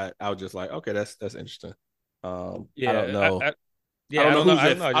 I was just like, okay, that's interesting. Yeah, I don't know. I don't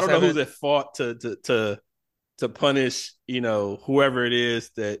know who's at fault to punish, whoever it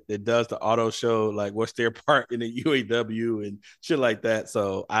is that does the auto show, like what's their part in the UAW and shit like that.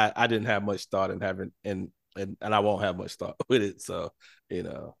 So I didn't have much thought in having and I won't have much thought with it. So,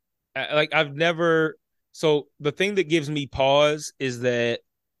 like I've never. So the thing that gives me pause is that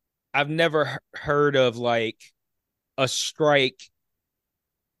I've never heard of like a strike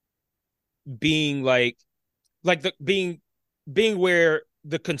being like being where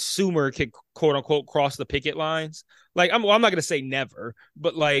the consumer can quote unquote cross the picket lines. Like I'm not going to say never,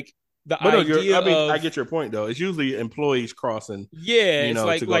 but like I get your point though. It's usually employees crossing. Yeah,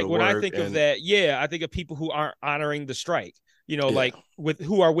 it's like when I think of that, I think of people who aren't honoring the strike. Like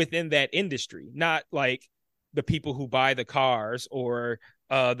who are within that industry, not like the people who buy the cars or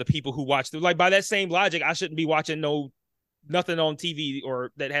the people who watch like by that same logic, I shouldn't be watching nothing on TV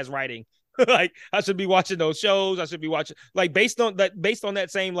or that has writing. Like I should be watching those shows. I should be watching like based on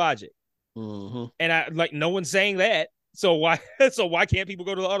that same logic. And I like no one's saying that. So why can't people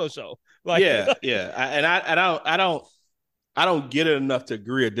go to the auto show? Like yeah. I I don't get it enough to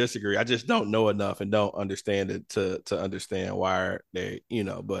agree or disagree. I just don't know enough and don't understand it to understand why they,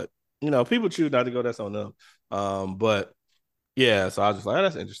 but people choose not to go, that's on them. But yeah, so I was just like, oh,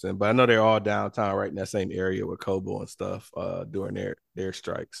 that's interesting. But I know they're all downtown right in that same area with Kobo and stuff, during their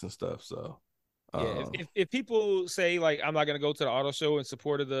strikes and stuff. So Yeah, if people say like I'm not gonna go to the auto show in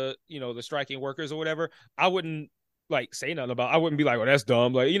support of the the striking workers or whatever, I wouldn't like say nothing about. I wouldn't be like, "Oh, that's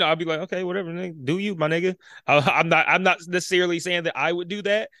dumb." Like I'd be like, "Okay, whatever, nigga, do you, my nigga." I'm not necessarily saying that I would do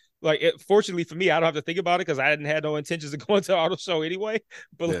that. Like, fortunately for me, I don't have to think about it because I hadn't had no intentions of going to the auto show anyway.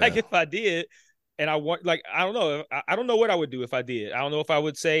 But like, yeah. if I did, and I want, like, I don't know, I don't know what I would do if I did. I don't know if I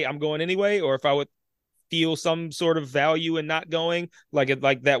would say I'm going anyway, or if I would feel some sort of value in not going. Like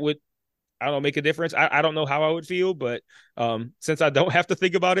that would, I don't know, make a difference. I don't know how I would feel, but since I don't have to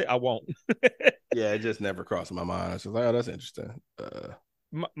think about it, I won't. Yeah, it just never crossed my mind. I was just like, oh, that's interesting.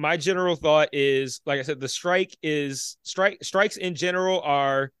 My general thought is, like I said, strikes in general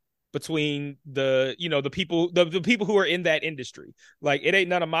are between the people the people who are in that industry. Like, it ain't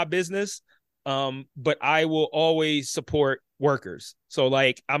none of my business. But I will always support workers. So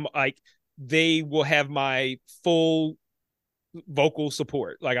like I'm like they will have my full vocal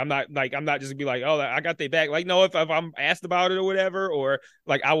support. Like I'm not just gonna be like, oh, I got their back. Like, no, if I'm asked about it or whatever, or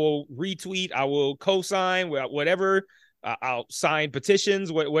like I will retweet, I will co-sign whatever. I'll sign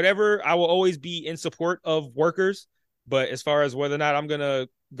petitions, whatever. I will always be in support of workers. But as far as whether or not I'm gonna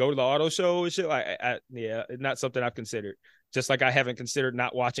go to the auto show and shit, like, yeah, it's not something I've considered. Just like I haven't considered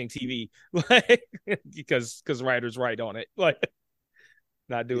not watching TV, like because writers write on it, like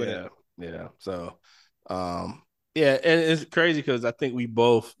not doing it. Yeah. So, yeah, and it's crazy because I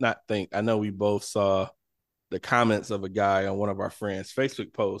know we both saw the comments of a guy on one of our friends'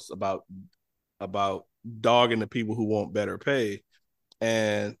 Facebook posts about dogging the people who want better pay.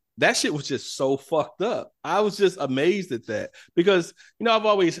 And that shit was just so fucked up. I was just amazed at that because, I've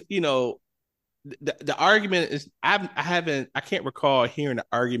always, the argument is I can't recall hearing an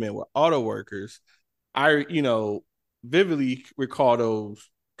argument with auto workers. I, vividly recall those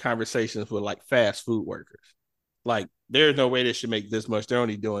conversations with like fast food workers. Like, there's no way they should make this much. They're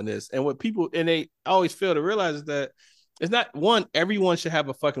only doing this. And what people, and they always fail to realize is that it's not everyone should have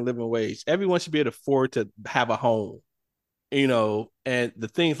a fucking living wage. Everyone should be able to afford to have a home, and the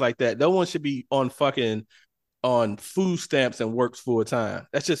things like that. No one should be on food stamps and works full time.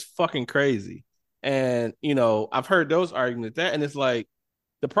 That's just fucking crazy. And, I've heard those arguments and it's like,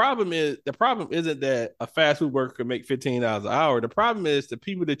 the problem isn't that a fast food worker could make $15 an hour. The problem is the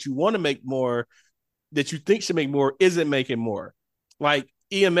people that you want to make more, that you think should make more, isn't making more. Like,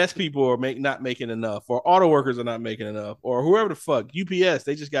 EMS people are not making enough, or auto workers are not making enough, or whoever the fuck, UPS,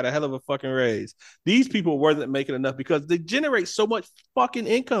 they just got a hell of a fucking raise. These people weren't making enough because they generate so much fucking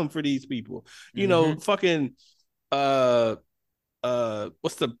income for these people. Fucking what's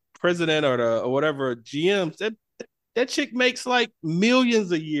the president or whatever GM, that chick makes like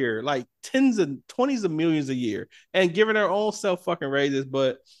millions a year, like tens and 20s of millions a year, and giving her own self fucking raises,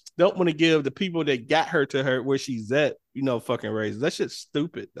 but don't want to give the people that got her to her where she's at, fucking raises. That shit's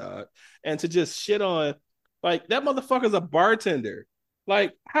stupid, dog. And to just shit on, like, that motherfucker's a bartender.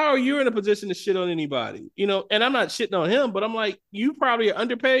 Like, how are you in a position to shit on anybody? And I'm not shitting on him, but I'm like, you probably are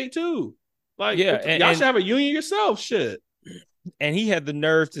underpaid too. Like, yeah, y'all should have a union yourself. Shit. And he had the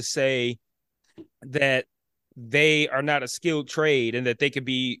nerve to say that they are not a skilled trade and that they could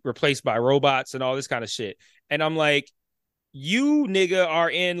be replaced by robots and all this kind of shit. And I'm like, you nigga are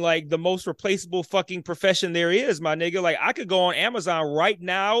in like the most replaceable fucking profession there is, my nigga. Like, I could go on Amazon right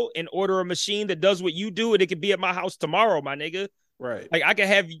now and order a machine that does what you do, and it could be at my house tomorrow, my nigga. Right. Like, I could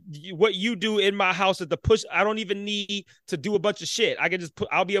have what you do in my house at the push. I don't even need to do a bunch of shit. I can just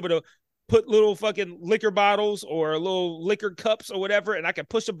I'll be able to put little fucking liquor bottles or little liquor cups or whatever, and I can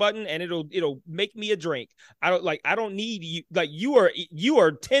push a button and it'll make me a drink. I don't need you. Like, you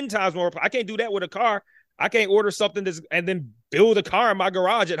are 10 times more. I can't do that with a car. I can't order something and then build a car in my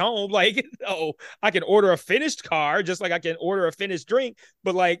garage at home. Like, no, I can order a finished car just like I can order a finished drink,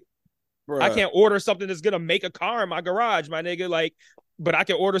 but like, bruh, I can't order something that's gonna make a car in my garage, my nigga. Like, but I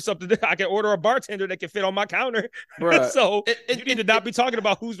can order something. I can order a bartender that can fit on my counter. So you need to not be talking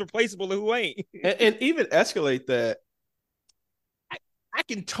about who's replaceable and who ain't. And even escalate that. I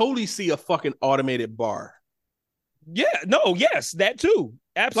can totally see a fucking automated bar. Yeah, no, yes, that too.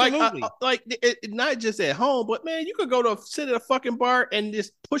 Absolutely. Like not just at home, but man, you could sit at a fucking bar and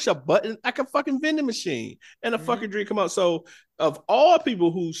just push a button like a fucking vending machine and a fucking drink come out. So of all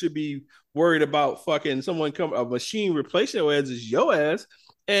people who should be worried about fucking a machine replacing your ass is your ass,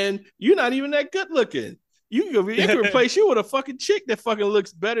 and you're not even that good looking. They can replace you with a fucking chick that fucking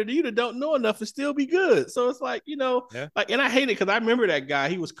looks better than you that don't know enough and still be good. So it's like, like, and I hate it because I remember that guy.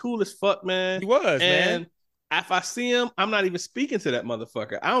 He was cool as fuck, man. He was, and man. if I see him, I'm not even speaking to that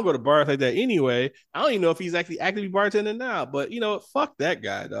motherfucker. I don't go to bars like that anyway. I don't even know if he's actually actively bartending now. But fuck that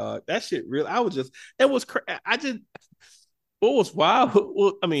guy, dog. That shit real. What was wild?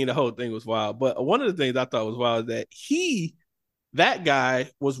 Well, I mean, the whole thing was wild. But one of the things I thought was wild is that that guy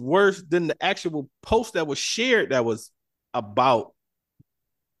was worse than the actual post that was shared that was about,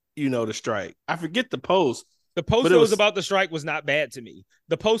 the strike. I forget the post. The post that was about the strike was not bad to me.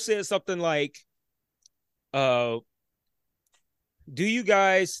 The post said something like, do you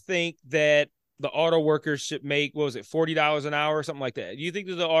guys think that the auto workers should make, what was it, $40 an hour or something like that? Do you think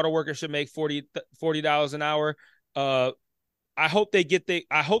that the auto workers should make $40 an hour? I hope they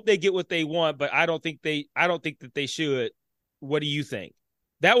get what they want, but I don't think that they should. What do you think?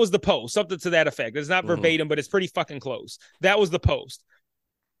 That was the post, something to that effect. It's not verbatim, but it's pretty fucking close. That was the post.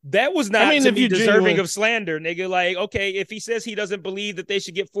 That was not to me deserving of slander, nigga. Like, okay, if he says he doesn't believe that they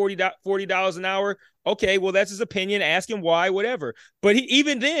should get $40 an hour, okay, well, that's his opinion. Ask him why, whatever. But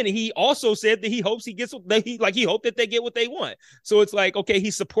even then, he also said that he hopes he gets he hoped that they get what they want. So it's like, okay,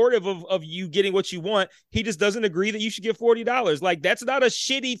 he's supportive of you getting what you want. He just doesn't agree that you should get $40. Like, that's not a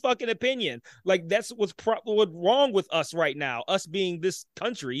shitty fucking opinion. Like, that's what's wrong with us right now, us being this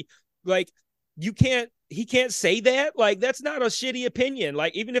country. Like, he can't say that. Like, that's not a shitty opinion.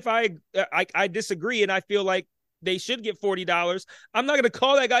 Like, even if I disagree and I feel like they should get $40, I'm not going to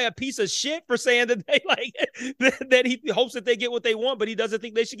call that guy a piece of shit for saying that they that he hopes that they get what they want, but he doesn't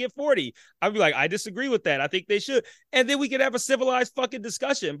think they should get 40. I'd be like, I disagree with that. I think they should. And then we could have a civilized fucking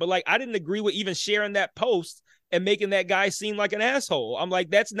discussion. But like, I didn't agree with even sharing that post and making that guy seem like an asshole. I'm like,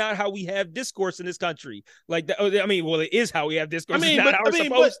 that's not how we have discourse in this country. Like, it is how we have discourse. It's not how we're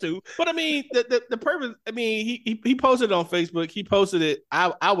supposed to. But I mean, the purpose. I mean, he posted it on Facebook. He posted it.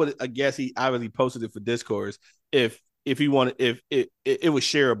 I would guess he obviously posted it for discourse if he wanted, if it was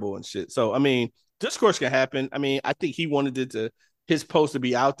shareable and shit. So I mean, discourse can happen. I mean, I think he wanted his post to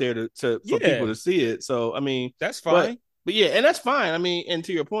be out there for people to see it. So I mean, that's fine. But yeah, and that's fine. I mean, and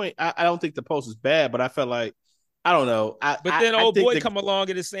to your point, I don't think the post is bad, but I felt like, I don't know. But then old boy come along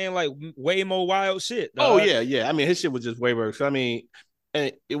and is saying like way more wild shit. Dog. Oh yeah. I mean, his shit was just way worse. So, I mean,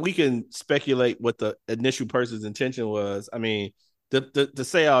 and we can speculate what the initial person's intention was. I mean, to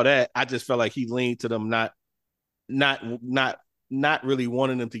say all that, I just felt like he leaned to them not really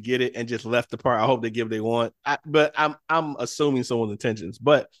wanting them to get it and just left the part. I hope they give what they want. But I'm assuming someone's intentions.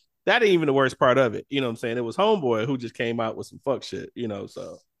 But that ain't even the worst part of it. You know what I'm saying? It was homeboy who just came out with some fuck shit.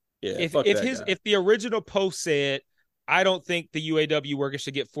 So. Yeah, if the original post said, I don't think the UAW workers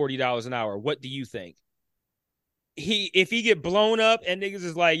should get $40 an hour, what do you think? If he get blown up and niggas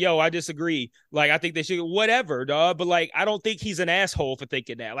is like, yo, I disagree. Like, I think they should get whatever, dog. But like, I don't think he's an asshole for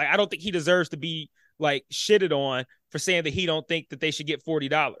thinking that. Like, I don't think he deserves to be like shitted on for saying that he don't think that they should get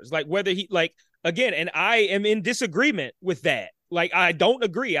 $40. Like, whether he like again, and I am in disagreement with that. Like, I don't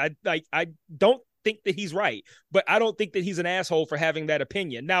agree. I don't think that he's right, but I don't think that he's an asshole for having that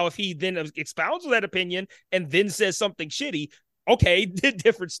opinion. Now, if he then expounds that opinion and then says something shitty, okay,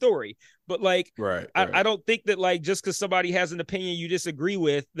 different story. But like, right. I don't think that like just because somebody has an opinion you disagree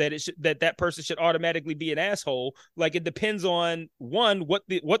with that person should automatically be an asshole. Like, it depends on one what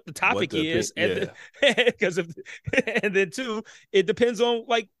the topic is, and and then two, it depends on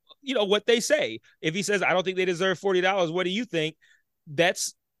like what they say. If he says I don't think they deserve $40, what do you think?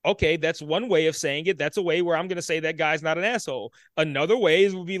 That's okay, that's one way of saying it. That's a way where I'm going to say that guy's not an asshole. Another way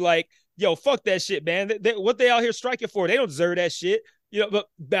would be like, yo, fuck that shit, man. What they out here striking for? They don't deserve that shit. But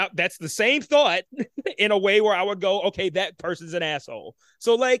that's the same thought in a way where I would go, okay, that person's an asshole.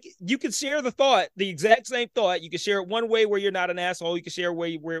 So like, you can share the thought, the exact same thought. You can share it one way where you're not an asshole. You can share a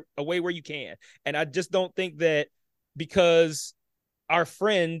way where you can. And I just don't think that because our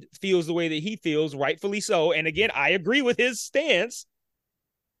friend feels the way that he feels, rightfully so. And again, I agree with his stance.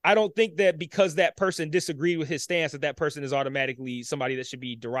 I don't think that because that person disagreed with his stance that person is automatically somebody that should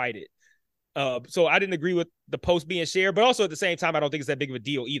be derided. So I didn't agree with the post being shared, but also at the same time, I don't think it's that big of a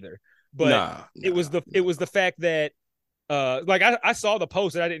deal either. But it was the fact that like I saw the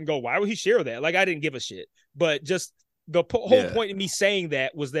post and I didn't go, why would he share that? Like, I didn't give a shit. But just the whole point of me saying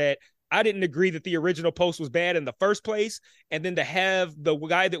that was that I didn't agree that the original post was bad in the first place, and then to have the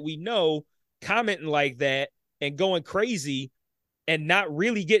guy that we know commenting like that and going crazy and not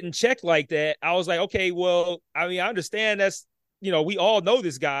really getting checked like that, I was like, okay, well, I mean, I understand that's, we all know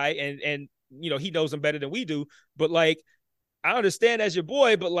this guy and he knows him better than we do, but like, I understand that's your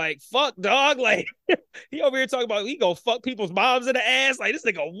boy, but like, fuck, dog. Like, he over here talking about he gonna fuck people's moms in the ass. Like, this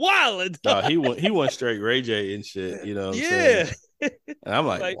nigga wildin'. No, he went straight Ray J and shit. You know what I'm saying? Yeah. And I'm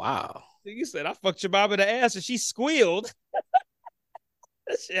like, Like, wow. you said I fucked your mom in the ass and she squealed.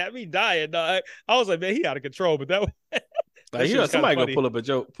 That shit had me dying, dog. I was like, man, he out of control. But that Like, shit was somebody kinda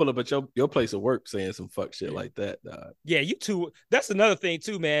gonna pull up at your place of work saying some fuck shit like that, dog. Yeah, you two. That's another thing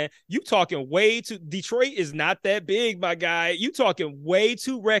too, man. You talking way too. Detroit is not that big, my guy. You talking way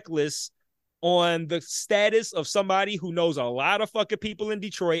too reckless on the status of somebody who knows a lot of fucking people in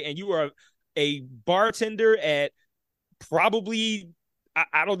Detroit, and you are a bartender at probably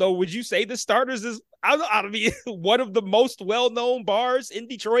I don't know. Would you say the Starters is I mean one of the most well-known bars in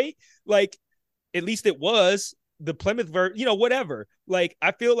Detroit? Like, at least it was. The Plymouth whatever. Like,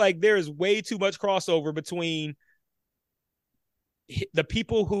 I feel like there is way too much crossover between the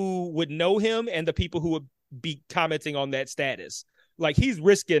people who would know him and the people who would be commenting on that status. Like, he's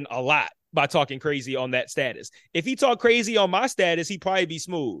risking a lot by talking crazy on that status. If he talked crazy on my status, he'd probably be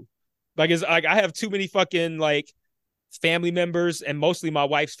smooth. Like, it's like I have too many fucking like family members and mostly my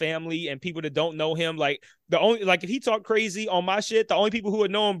wife's family and people that don't know him. Like, the only, like, if he talked crazy on my shit, the only people who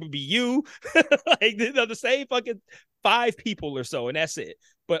would know him would be you. Like, the same fucking 5 people or so, and that's it.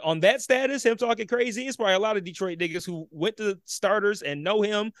 But on that status, him talking crazy, it's probably a lot of Detroit niggas who went to Starters and know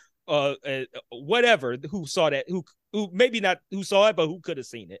him, whatever, who saw that, who maybe not who saw it, but who could have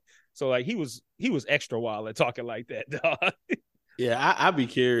seen it. So like, he was extra wild at talking like that, dog. Yeah, I'd be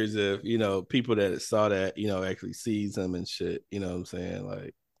curious if, people that saw that, actually sees him and shit. You know what I'm saying?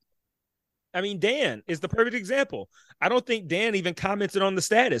 Like, I mean, Dan is the perfect example. I don't think Dan even commented on the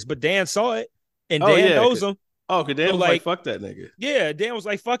status, but Dan saw it and Dan knows him. Oh, because Dan was like, fuck that nigga. Yeah, Dan was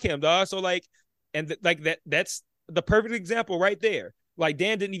like, fuck him, dog. So like, and that's the perfect example right there. Like,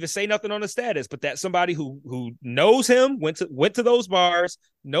 Dan didn't even say nothing on the status, but that's somebody who knows him, went to those bars,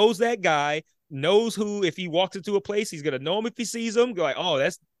 knows that guy, knows who, if he walks into a place, he's gonna know him if he sees him. Go like, oh,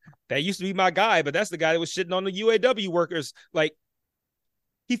 that used to be my guy, but that's the guy that was shitting on the UAW workers. Like,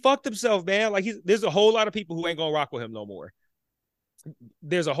 he fucked himself, man. Like, there's a whole lot of people who ain't gonna rock with him no more.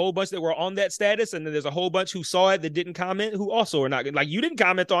 There's a whole bunch that were on that status, and then there's a whole bunch who saw it that didn't comment, who also are not good. Like, you didn't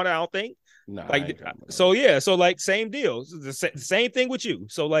comment on it, I don't think. No, like, so yeah, so like, same deal. The same thing with you.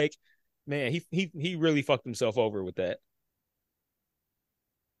 So like, man, he really fucked himself over with that.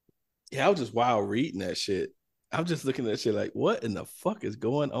 Yeah, I was just wild reading that shit. I'm just looking at that shit like, what in the fuck is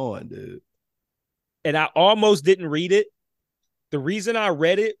going on, dude? And I almost didn't read it. The reason I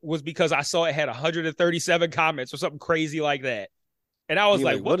read it was because I saw it had 137 comments or something crazy like that. And I was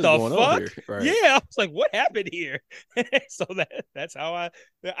like, what the fuck? Right. Yeah, I was like, what happened here? So that's how I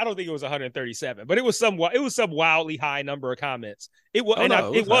don't think it was 137, but it was some wildly high number of comments. It was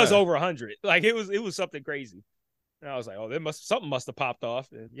it was over 100. Like, it was something crazy. And I was like, oh, something must have popped off.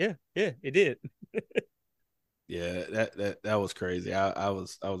 And yeah, it did. Yeah, that was crazy. I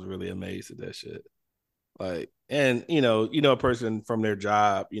was really amazed at that shit. Like, and a person from their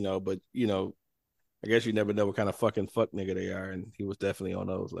job, but I guess you never know what kind of fucking fuck nigga they are, and he was definitely on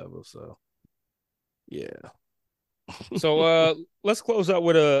those levels. So, yeah. So let's close out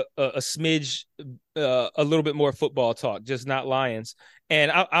with a smidge, a little bit more football talk, just not Lions.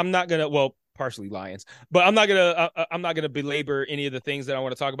 And I'm not gonna, partially Lions, but I'm not gonna belabor any of the things that I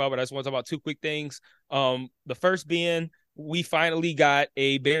want to talk about. But I just want to talk about 2 quick things. The first being, we finally got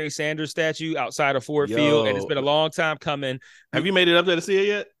a Barry Sanders statue outside of Ford Field, and it's been a long time coming. Have you made it up there to see it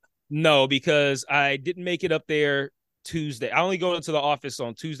yet? No, because I didn't make it up there Tuesday. I only go into the office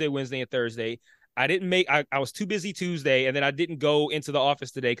on Tuesday, Wednesday, and Thursday. I was too busy Tuesday, and then I didn't go into the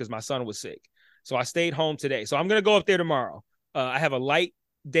office today because my son was sick. So I stayed home today. So I'm going to go up there tomorrow. I have a light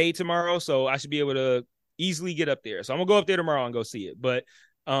day tomorrow, so I should be able to easily get up there. So I'm going to go up there tomorrow and go see it. But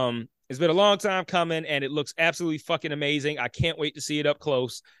it's been a long time coming, and it looks absolutely fucking amazing. I can't wait to see it up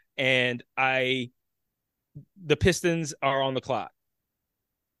close. And the Pistons are on the clock.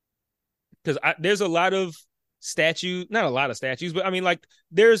 Because there's a lot of not a lot of statues, but I mean, like,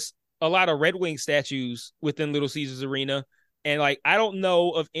 there's a lot of Red Wing statues within Little Caesars Arena. And like, I don't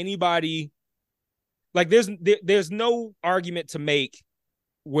know of anybody, like, there's no argument to make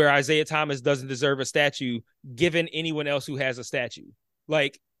where Isaiah Thomas doesn't deserve a statue given anyone else who has a statue.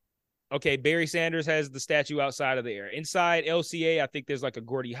 Like, okay, Barry Sanders has the statue outside of there. Inside LCA, I think there's like a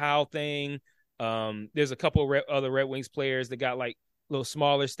Gordie Howe thing. There's a couple of other Red Wings players that got like little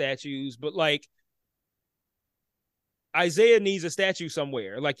smaller statues, but like, Isaiah needs a statue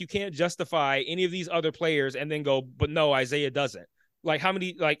somewhere. Like, you can't justify any of these other players and then go, but no, Isaiah doesn't. Like, how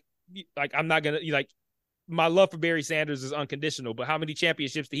many, like I'm not gonna, like, my love for Barry Sanders is unconditional, but how many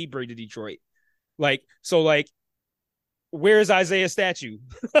championships did he bring to Detroit? Like, so like, where's Isaiah's statue?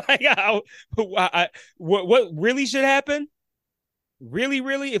 Like, what really should happen?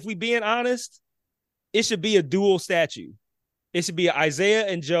 Really, if we being honest, it should be a dual statue. It should be an Isaiah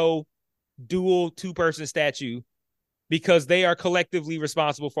and Joe dual 2-person statue because they are collectively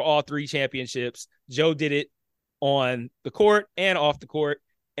responsible for all 3 championships. Joe did it on the court and off the court,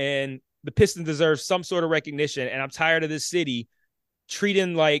 and the Pistons deserve some sort of recognition. And I'm tired of this city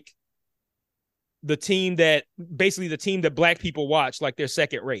treating like the team that black people watch like they're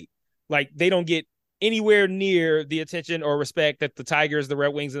second rate. Like they don't get anywhere near the attention or respect that the Tigers, the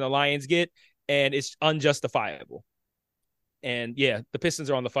Red Wings, and the Lions get, and it's unjustifiable. And yeah, the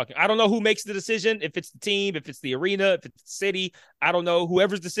Pistons are on the fucking. I don't know who makes the decision. If it's the team, if it's the arena, if it's the city, I don't know.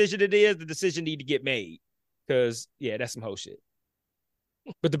 Whoever's decision it is, the decision need to get made. Because yeah, that's some whole shit.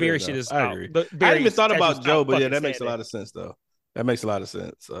 But the Barry shit is. I agree. I hadn't even thought about Joe, but yeah, that makes a lot of sense though. That makes a lot of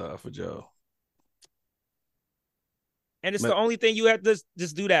sense for Joe. And it's the only thing you have to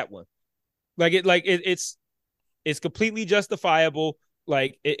just do that one. It's completely justifiable.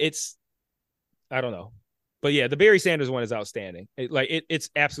 It's I don't know. But yeah, the Barry Sanders one is outstanding. It's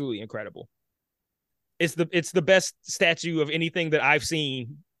absolutely incredible. It's the best statue of anything that I've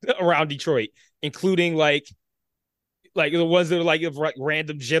seen around Detroit, including like the ones that are like of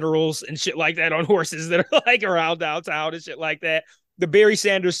random generals and shit like that on horses that are like around downtown and shit like that. The Barry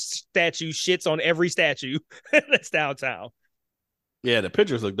Sanders statue shits on every statue that's downtown. Yeah, the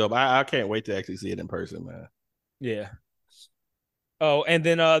pictures look dope. I can't wait to actually see it in person, man. Yeah. Oh, and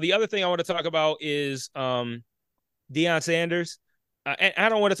then the other thing I want to talk about is Deion Sanders. And I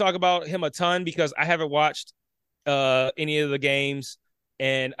don't want to talk about him a ton because I haven't watched any of the games,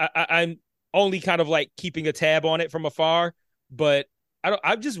 and I'm only kind of like keeping a tab on it from afar. But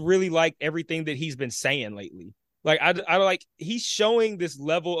I've just really liked everything that he's been saying lately. Like I like he's showing this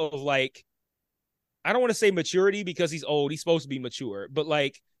level of like, I don't want to say maturity because he's old. He's supposed to be mature, but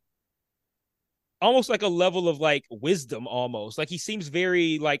like almost like a level of like wisdom almost. Like he seems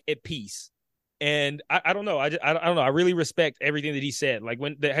very like at peace. And I don't know. I don't know. I really respect everything that he said. Like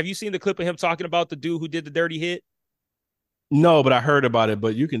have you seen the clip of him talking about the dude who did the dirty hit? No, but I heard about it,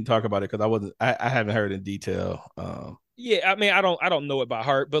 but you can talk about it because I haven't heard in detail. Yeah, I mean, I don't know it by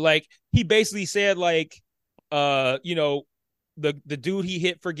heart, but like he basically said like, you know, the dude he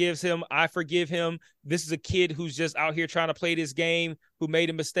hit forgives him. I forgive him. This is a kid who's just out here trying to play this game, who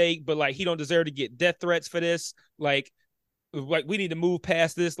made a mistake, but like he don't deserve to get death threats for this. Like we need to move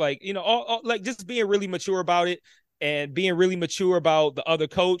past this. Like, you know, all like just being really mature about it and being really mature about the other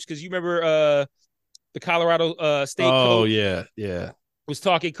coach. Cause you remember the Colorado State coach. Oh yeah. Was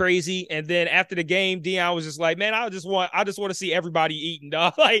talking crazy, and then after the game, Deion was just like, "Man, I just want to see everybody eating,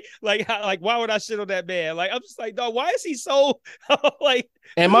 dog. like, why would I shit on that man? Like, I'm just like, dog, why is he so like?"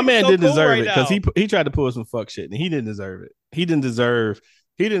 And my man didn't deserve it because he tried to pull some fuck shit, and he didn't deserve it. He didn't deserve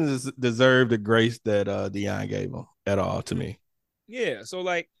the grace that Deion gave him at all. To me, yeah. So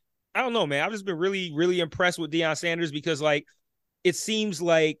like, I don't know, man. I've just been really, really impressed with Deion Sanders because like, it seems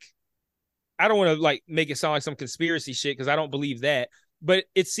like I don't want to like make it sound like some conspiracy shit because I don't believe that. But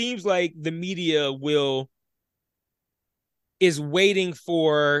it seems like the media is waiting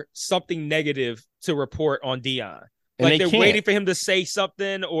for something negative to report on Deion. Like they're waiting for him to say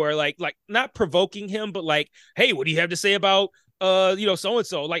something or like not provoking him, but like, hey, what do you have to say about you know, so and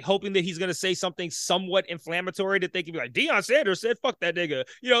so? Like hoping that he's gonna say something somewhat inflammatory that they can be like, Deion Sanders said, "Fuck that nigga,"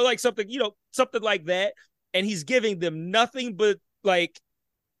 you know, like something like that. And he's giving them nothing but like.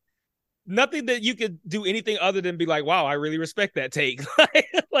 Nothing that you could do anything other than be like, wow, I really respect that take.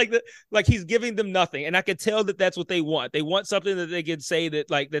 like he's giving them nothing. And I could tell that that's what they want. They want something that they can say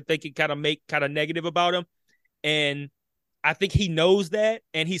that like that they can kind of make kind of negative about him. And I think he knows that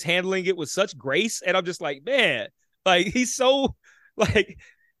and he's handling it with such grace. And I'm just like, man, like he's so like,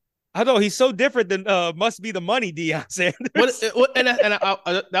 I don't know, he's so different than must be the money Deion Sanders. And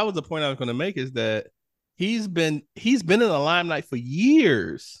that was the point I was going to make is that he's been in the limelight for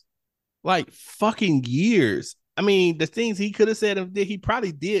years. Like fucking years. I mean, the things he could have said and did, he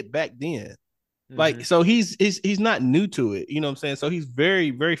probably did back then. Mm-hmm. Like, so he's not new to it. You know what I'm saying? So he's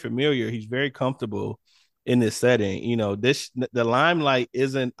very, very familiar. He's very comfortable in this setting. You know, the limelight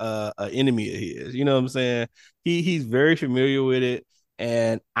isn't an enemy of his. You know what I'm saying? He's very familiar with it,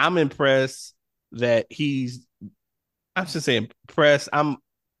 and I'm impressed that I'm just saying impressed. I'm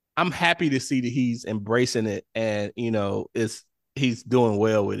happy to see that he's embracing it, and you know, he's doing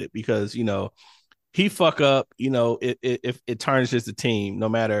well with it because, you know, he fuck up, you know, if it tarnishes the team, no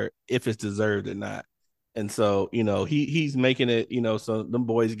matter if it's deserved or not. And so, you know, he's making it, you know, so them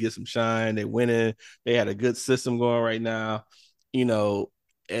boys get some shine. They winning. They had a good system going right now, you know,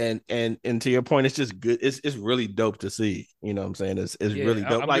 and to your point, it's just good. It's really dope to see. You know what I'm saying? It's really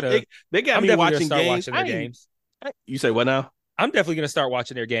dope. They got I'm me definitely watching gonna start games. watching their games. You say what now? I'm definitely gonna start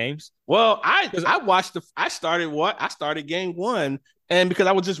watching their games. Well, I started game one, and because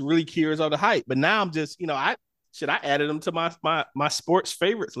I was just really curious of the hype. But now I'm just, I added them to my sports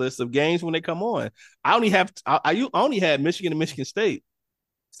favorites list of games when they come on. I only had Michigan and Michigan State.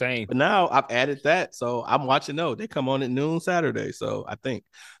 Same. But now I've added that, so I'm watching those. They come on at noon Saturday, so I think.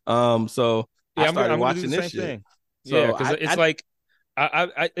 So yeah, I started I'm watching do the this same shit. thing. So yeah, because it's like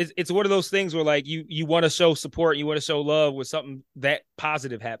it's one of those things where like you want to show support, you want to show love with something that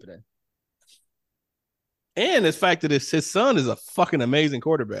positive happening. And the fact that his son is a fucking amazing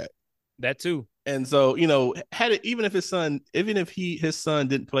quarterback. That too. And so, even if his son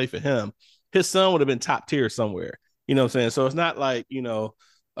didn't play for him, his son would have been top tier somewhere. You know what I'm saying? So it's not like,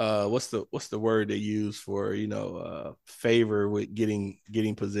 what's the word they use for, favor with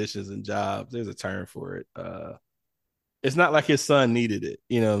getting positions and jobs. There's a term for it. It's not like his son needed it.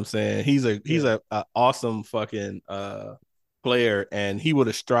 You know what I'm saying? He's a awesome fucking player, and he would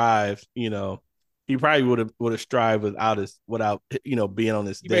have strived, he probably would have strived without being on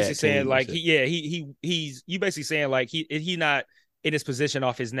this. You basically saying like he's you basically saying like he not in his position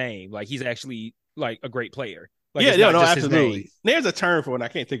off his name, like he's actually like a great player. Like, absolutely. There's a term for it. I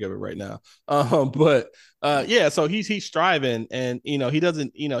can't think of it right now. So he's striving, and he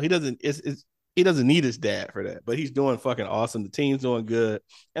doesn't need his dad for that, but he's doing fucking awesome. The team's doing good,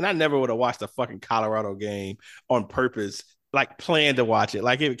 and I never would have watched a fucking Colorado game on purpose, like planned to watch it.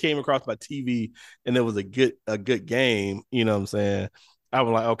 Like if it came across my TV and it was a good game, you know what I'm saying? I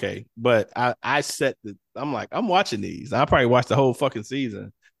was like, okay, but I'm watching these. I'll probably watch the whole fucking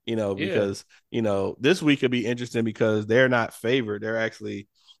season. Because this week could be interesting because they're not favored. They're actually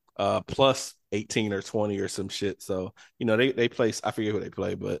plus 18 or 20 or some shit. So, they play, I forget who they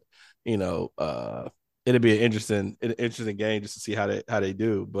play, but it'll be an interesting game just to see how they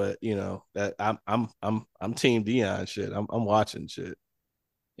do. But that I'm team Deion shit. I'm watching shit.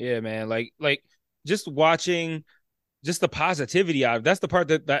 Yeah, man. Like just watching just the positivity out of it. That's the part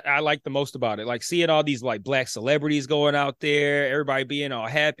that I like the most about it. Like seeing all these like black celebrities going out there, everybody being all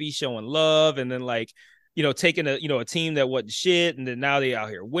happy, showing love, and then like, taking a team that wasn't shit, and then now they out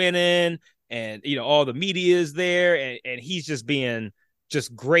here winning, and all the media is there, and he's just being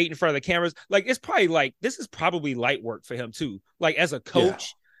just great in front of the cameras. Like it's probably like this is probably light work for him too. Like as a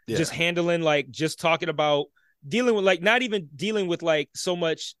coach, just handling like just talking about dealing with like not even dealing with like so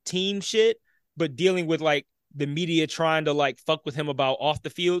much team shit, but dealing with like the media trying to like fuck with him about off the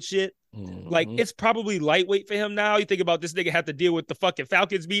field shit. Mm-hmm. Like it's probably lightweight for him now. You think about this nigga have to deal with the fucking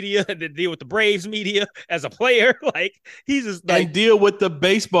Falcons media and then deal with the Braves media as a player. Like he's just like and deal with the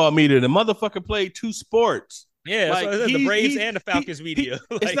baseball media. The mother played two sports. Yeah, like, so the Braves and the Falcons media.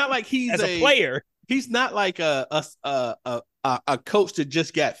 Like, it's not like he's as a player. He's not like a coach that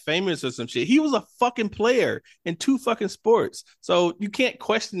just got famous or some shit. He was a fucking player in two fucking sports. So you can't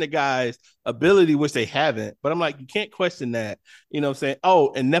question the guy's ability, which they haven't. But I'm like, you can't question that. You know what I'm saying?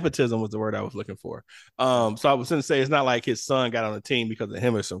 Oh, and nepotism was the word I was looking for. So I was going to say it's not like his son got on the team because of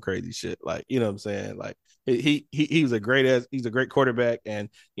him or some crazy shit. Like, you know what I'm saying? Like he was he's a great quarterback, and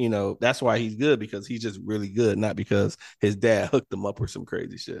that's why he's good, because he's just really good, not because his dad hooked him up or some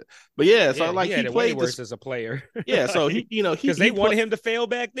crazy shit. But yeah, so like he played worse as a player. Yeah, so he because they wanted him to fail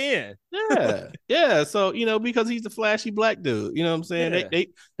back then. Yeah. So because he's the flashy black dude. You know what I'm saying? Yeah.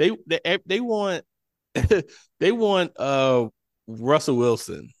 They want they want Russell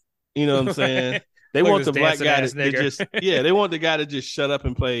Wilson. You know what I'm saying? They want the black guy to just they want the guy to just shut up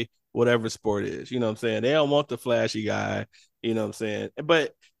and play whatever sport is. You know what I'm saying? They don't want the flashy guy. You know what I'm saying?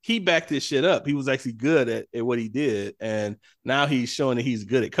 But he backed this shit up. He was actually good at what he did, and now he's showing that he's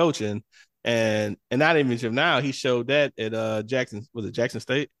good at coaching. And not even now, he showed that at Jackson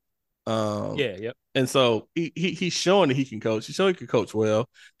State? Yep. And so he's showing that he can coach. He's showing he can coach well.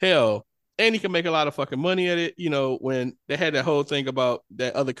 Hell, and he can make a lot of fucking money at it. When they had that whole thing about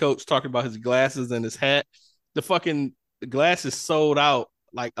that other coach talking about his glasses and his hat, the fucking glasses sold out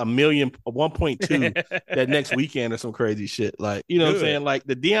like 1.2 that next weekend or some crazy shit. Like, you know what I'm saying? Like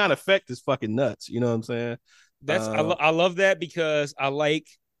the Deion effect is fucking nuts. You know what I'm saying? I love that, because I like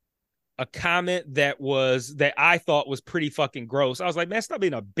a comment that I thought was pretty fucking gross. I was like, man, stop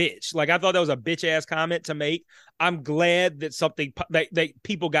being a bitch. Like I thought that was a bitch ass comment to make. I'm glad that something that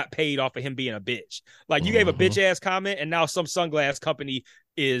people got paid off of him being a bitch. Like you gave a bitch ass comment, and now some sunglass company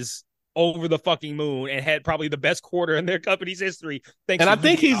is over the fucking moon and had probably the best quarter in their company's history. I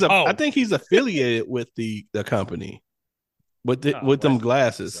think he's affiliated with the company. with them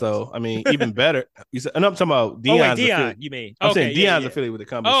glasses. So I mean, even better. You said, and I'm talking about Oh wait, Deion's Deion, affiliate. you mean? I'm Okay, saying yeah, Deion's yeah. affiliate with the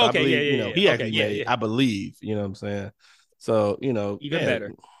company. Oh, So I okay, believe, yeah. he Okay, actually yeah, made. yeah. I believe, you know what I'm saying. So Even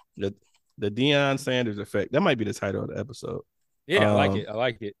better. the Deion Sanders effect. That might be the title of the episode. Yeah, I like it. I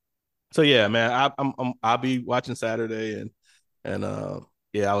like it. So yeah, man, I'll be watching Saturday and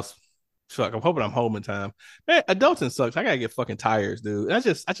yeah, I'm hoping I'm home in time. Man, adulting sucks. I gotta get fucking tires, dude. And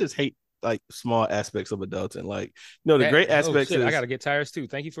I just hate like small aspects of adulting. Like, the great aspects shit, is I gotta get tires too.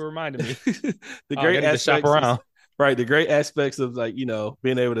 Thank you for reminding me. the I great gotta shop aspects is around. right. The great aspects of like,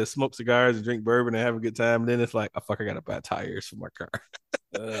 being able to smoke cigars and drink bourbon and have a good time. And then it's like, oh fuck, I gotta buy tires for my car.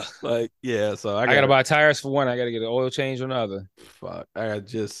 Like, yeah, so I gotta buy tires for one. I gotta get an oil change on the other. fuck. I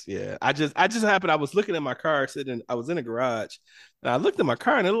just happened. I was looking at my car I was in a garage and I looked at my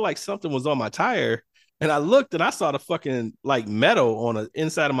car and it looked like something was on my tire. And I looked and I saw the fucking like metal on the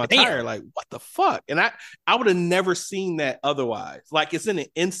inside of my tire. Like, what the fuck? And I would have never seen that otherwise. Like, it's in the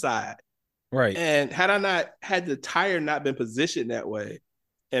inside. Right. And had I not had the tire not been positioned that way,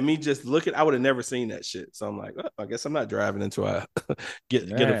 and me just looking, I would have never seen that shit. So I'm like, oh, I guess I'm not driving until I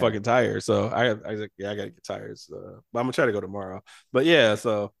get a fucking tire. So I was like, yeah, I gotta get tires. But I'm gonna try to go tomorrow. But yeah,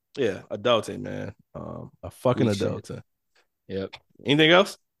 so yeah, adulting, man. A fucking adulting. Yep. Anything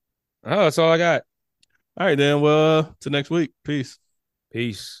else? Oh, that's all I got. All right, then. Well, till next week. Peace.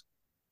 Peace.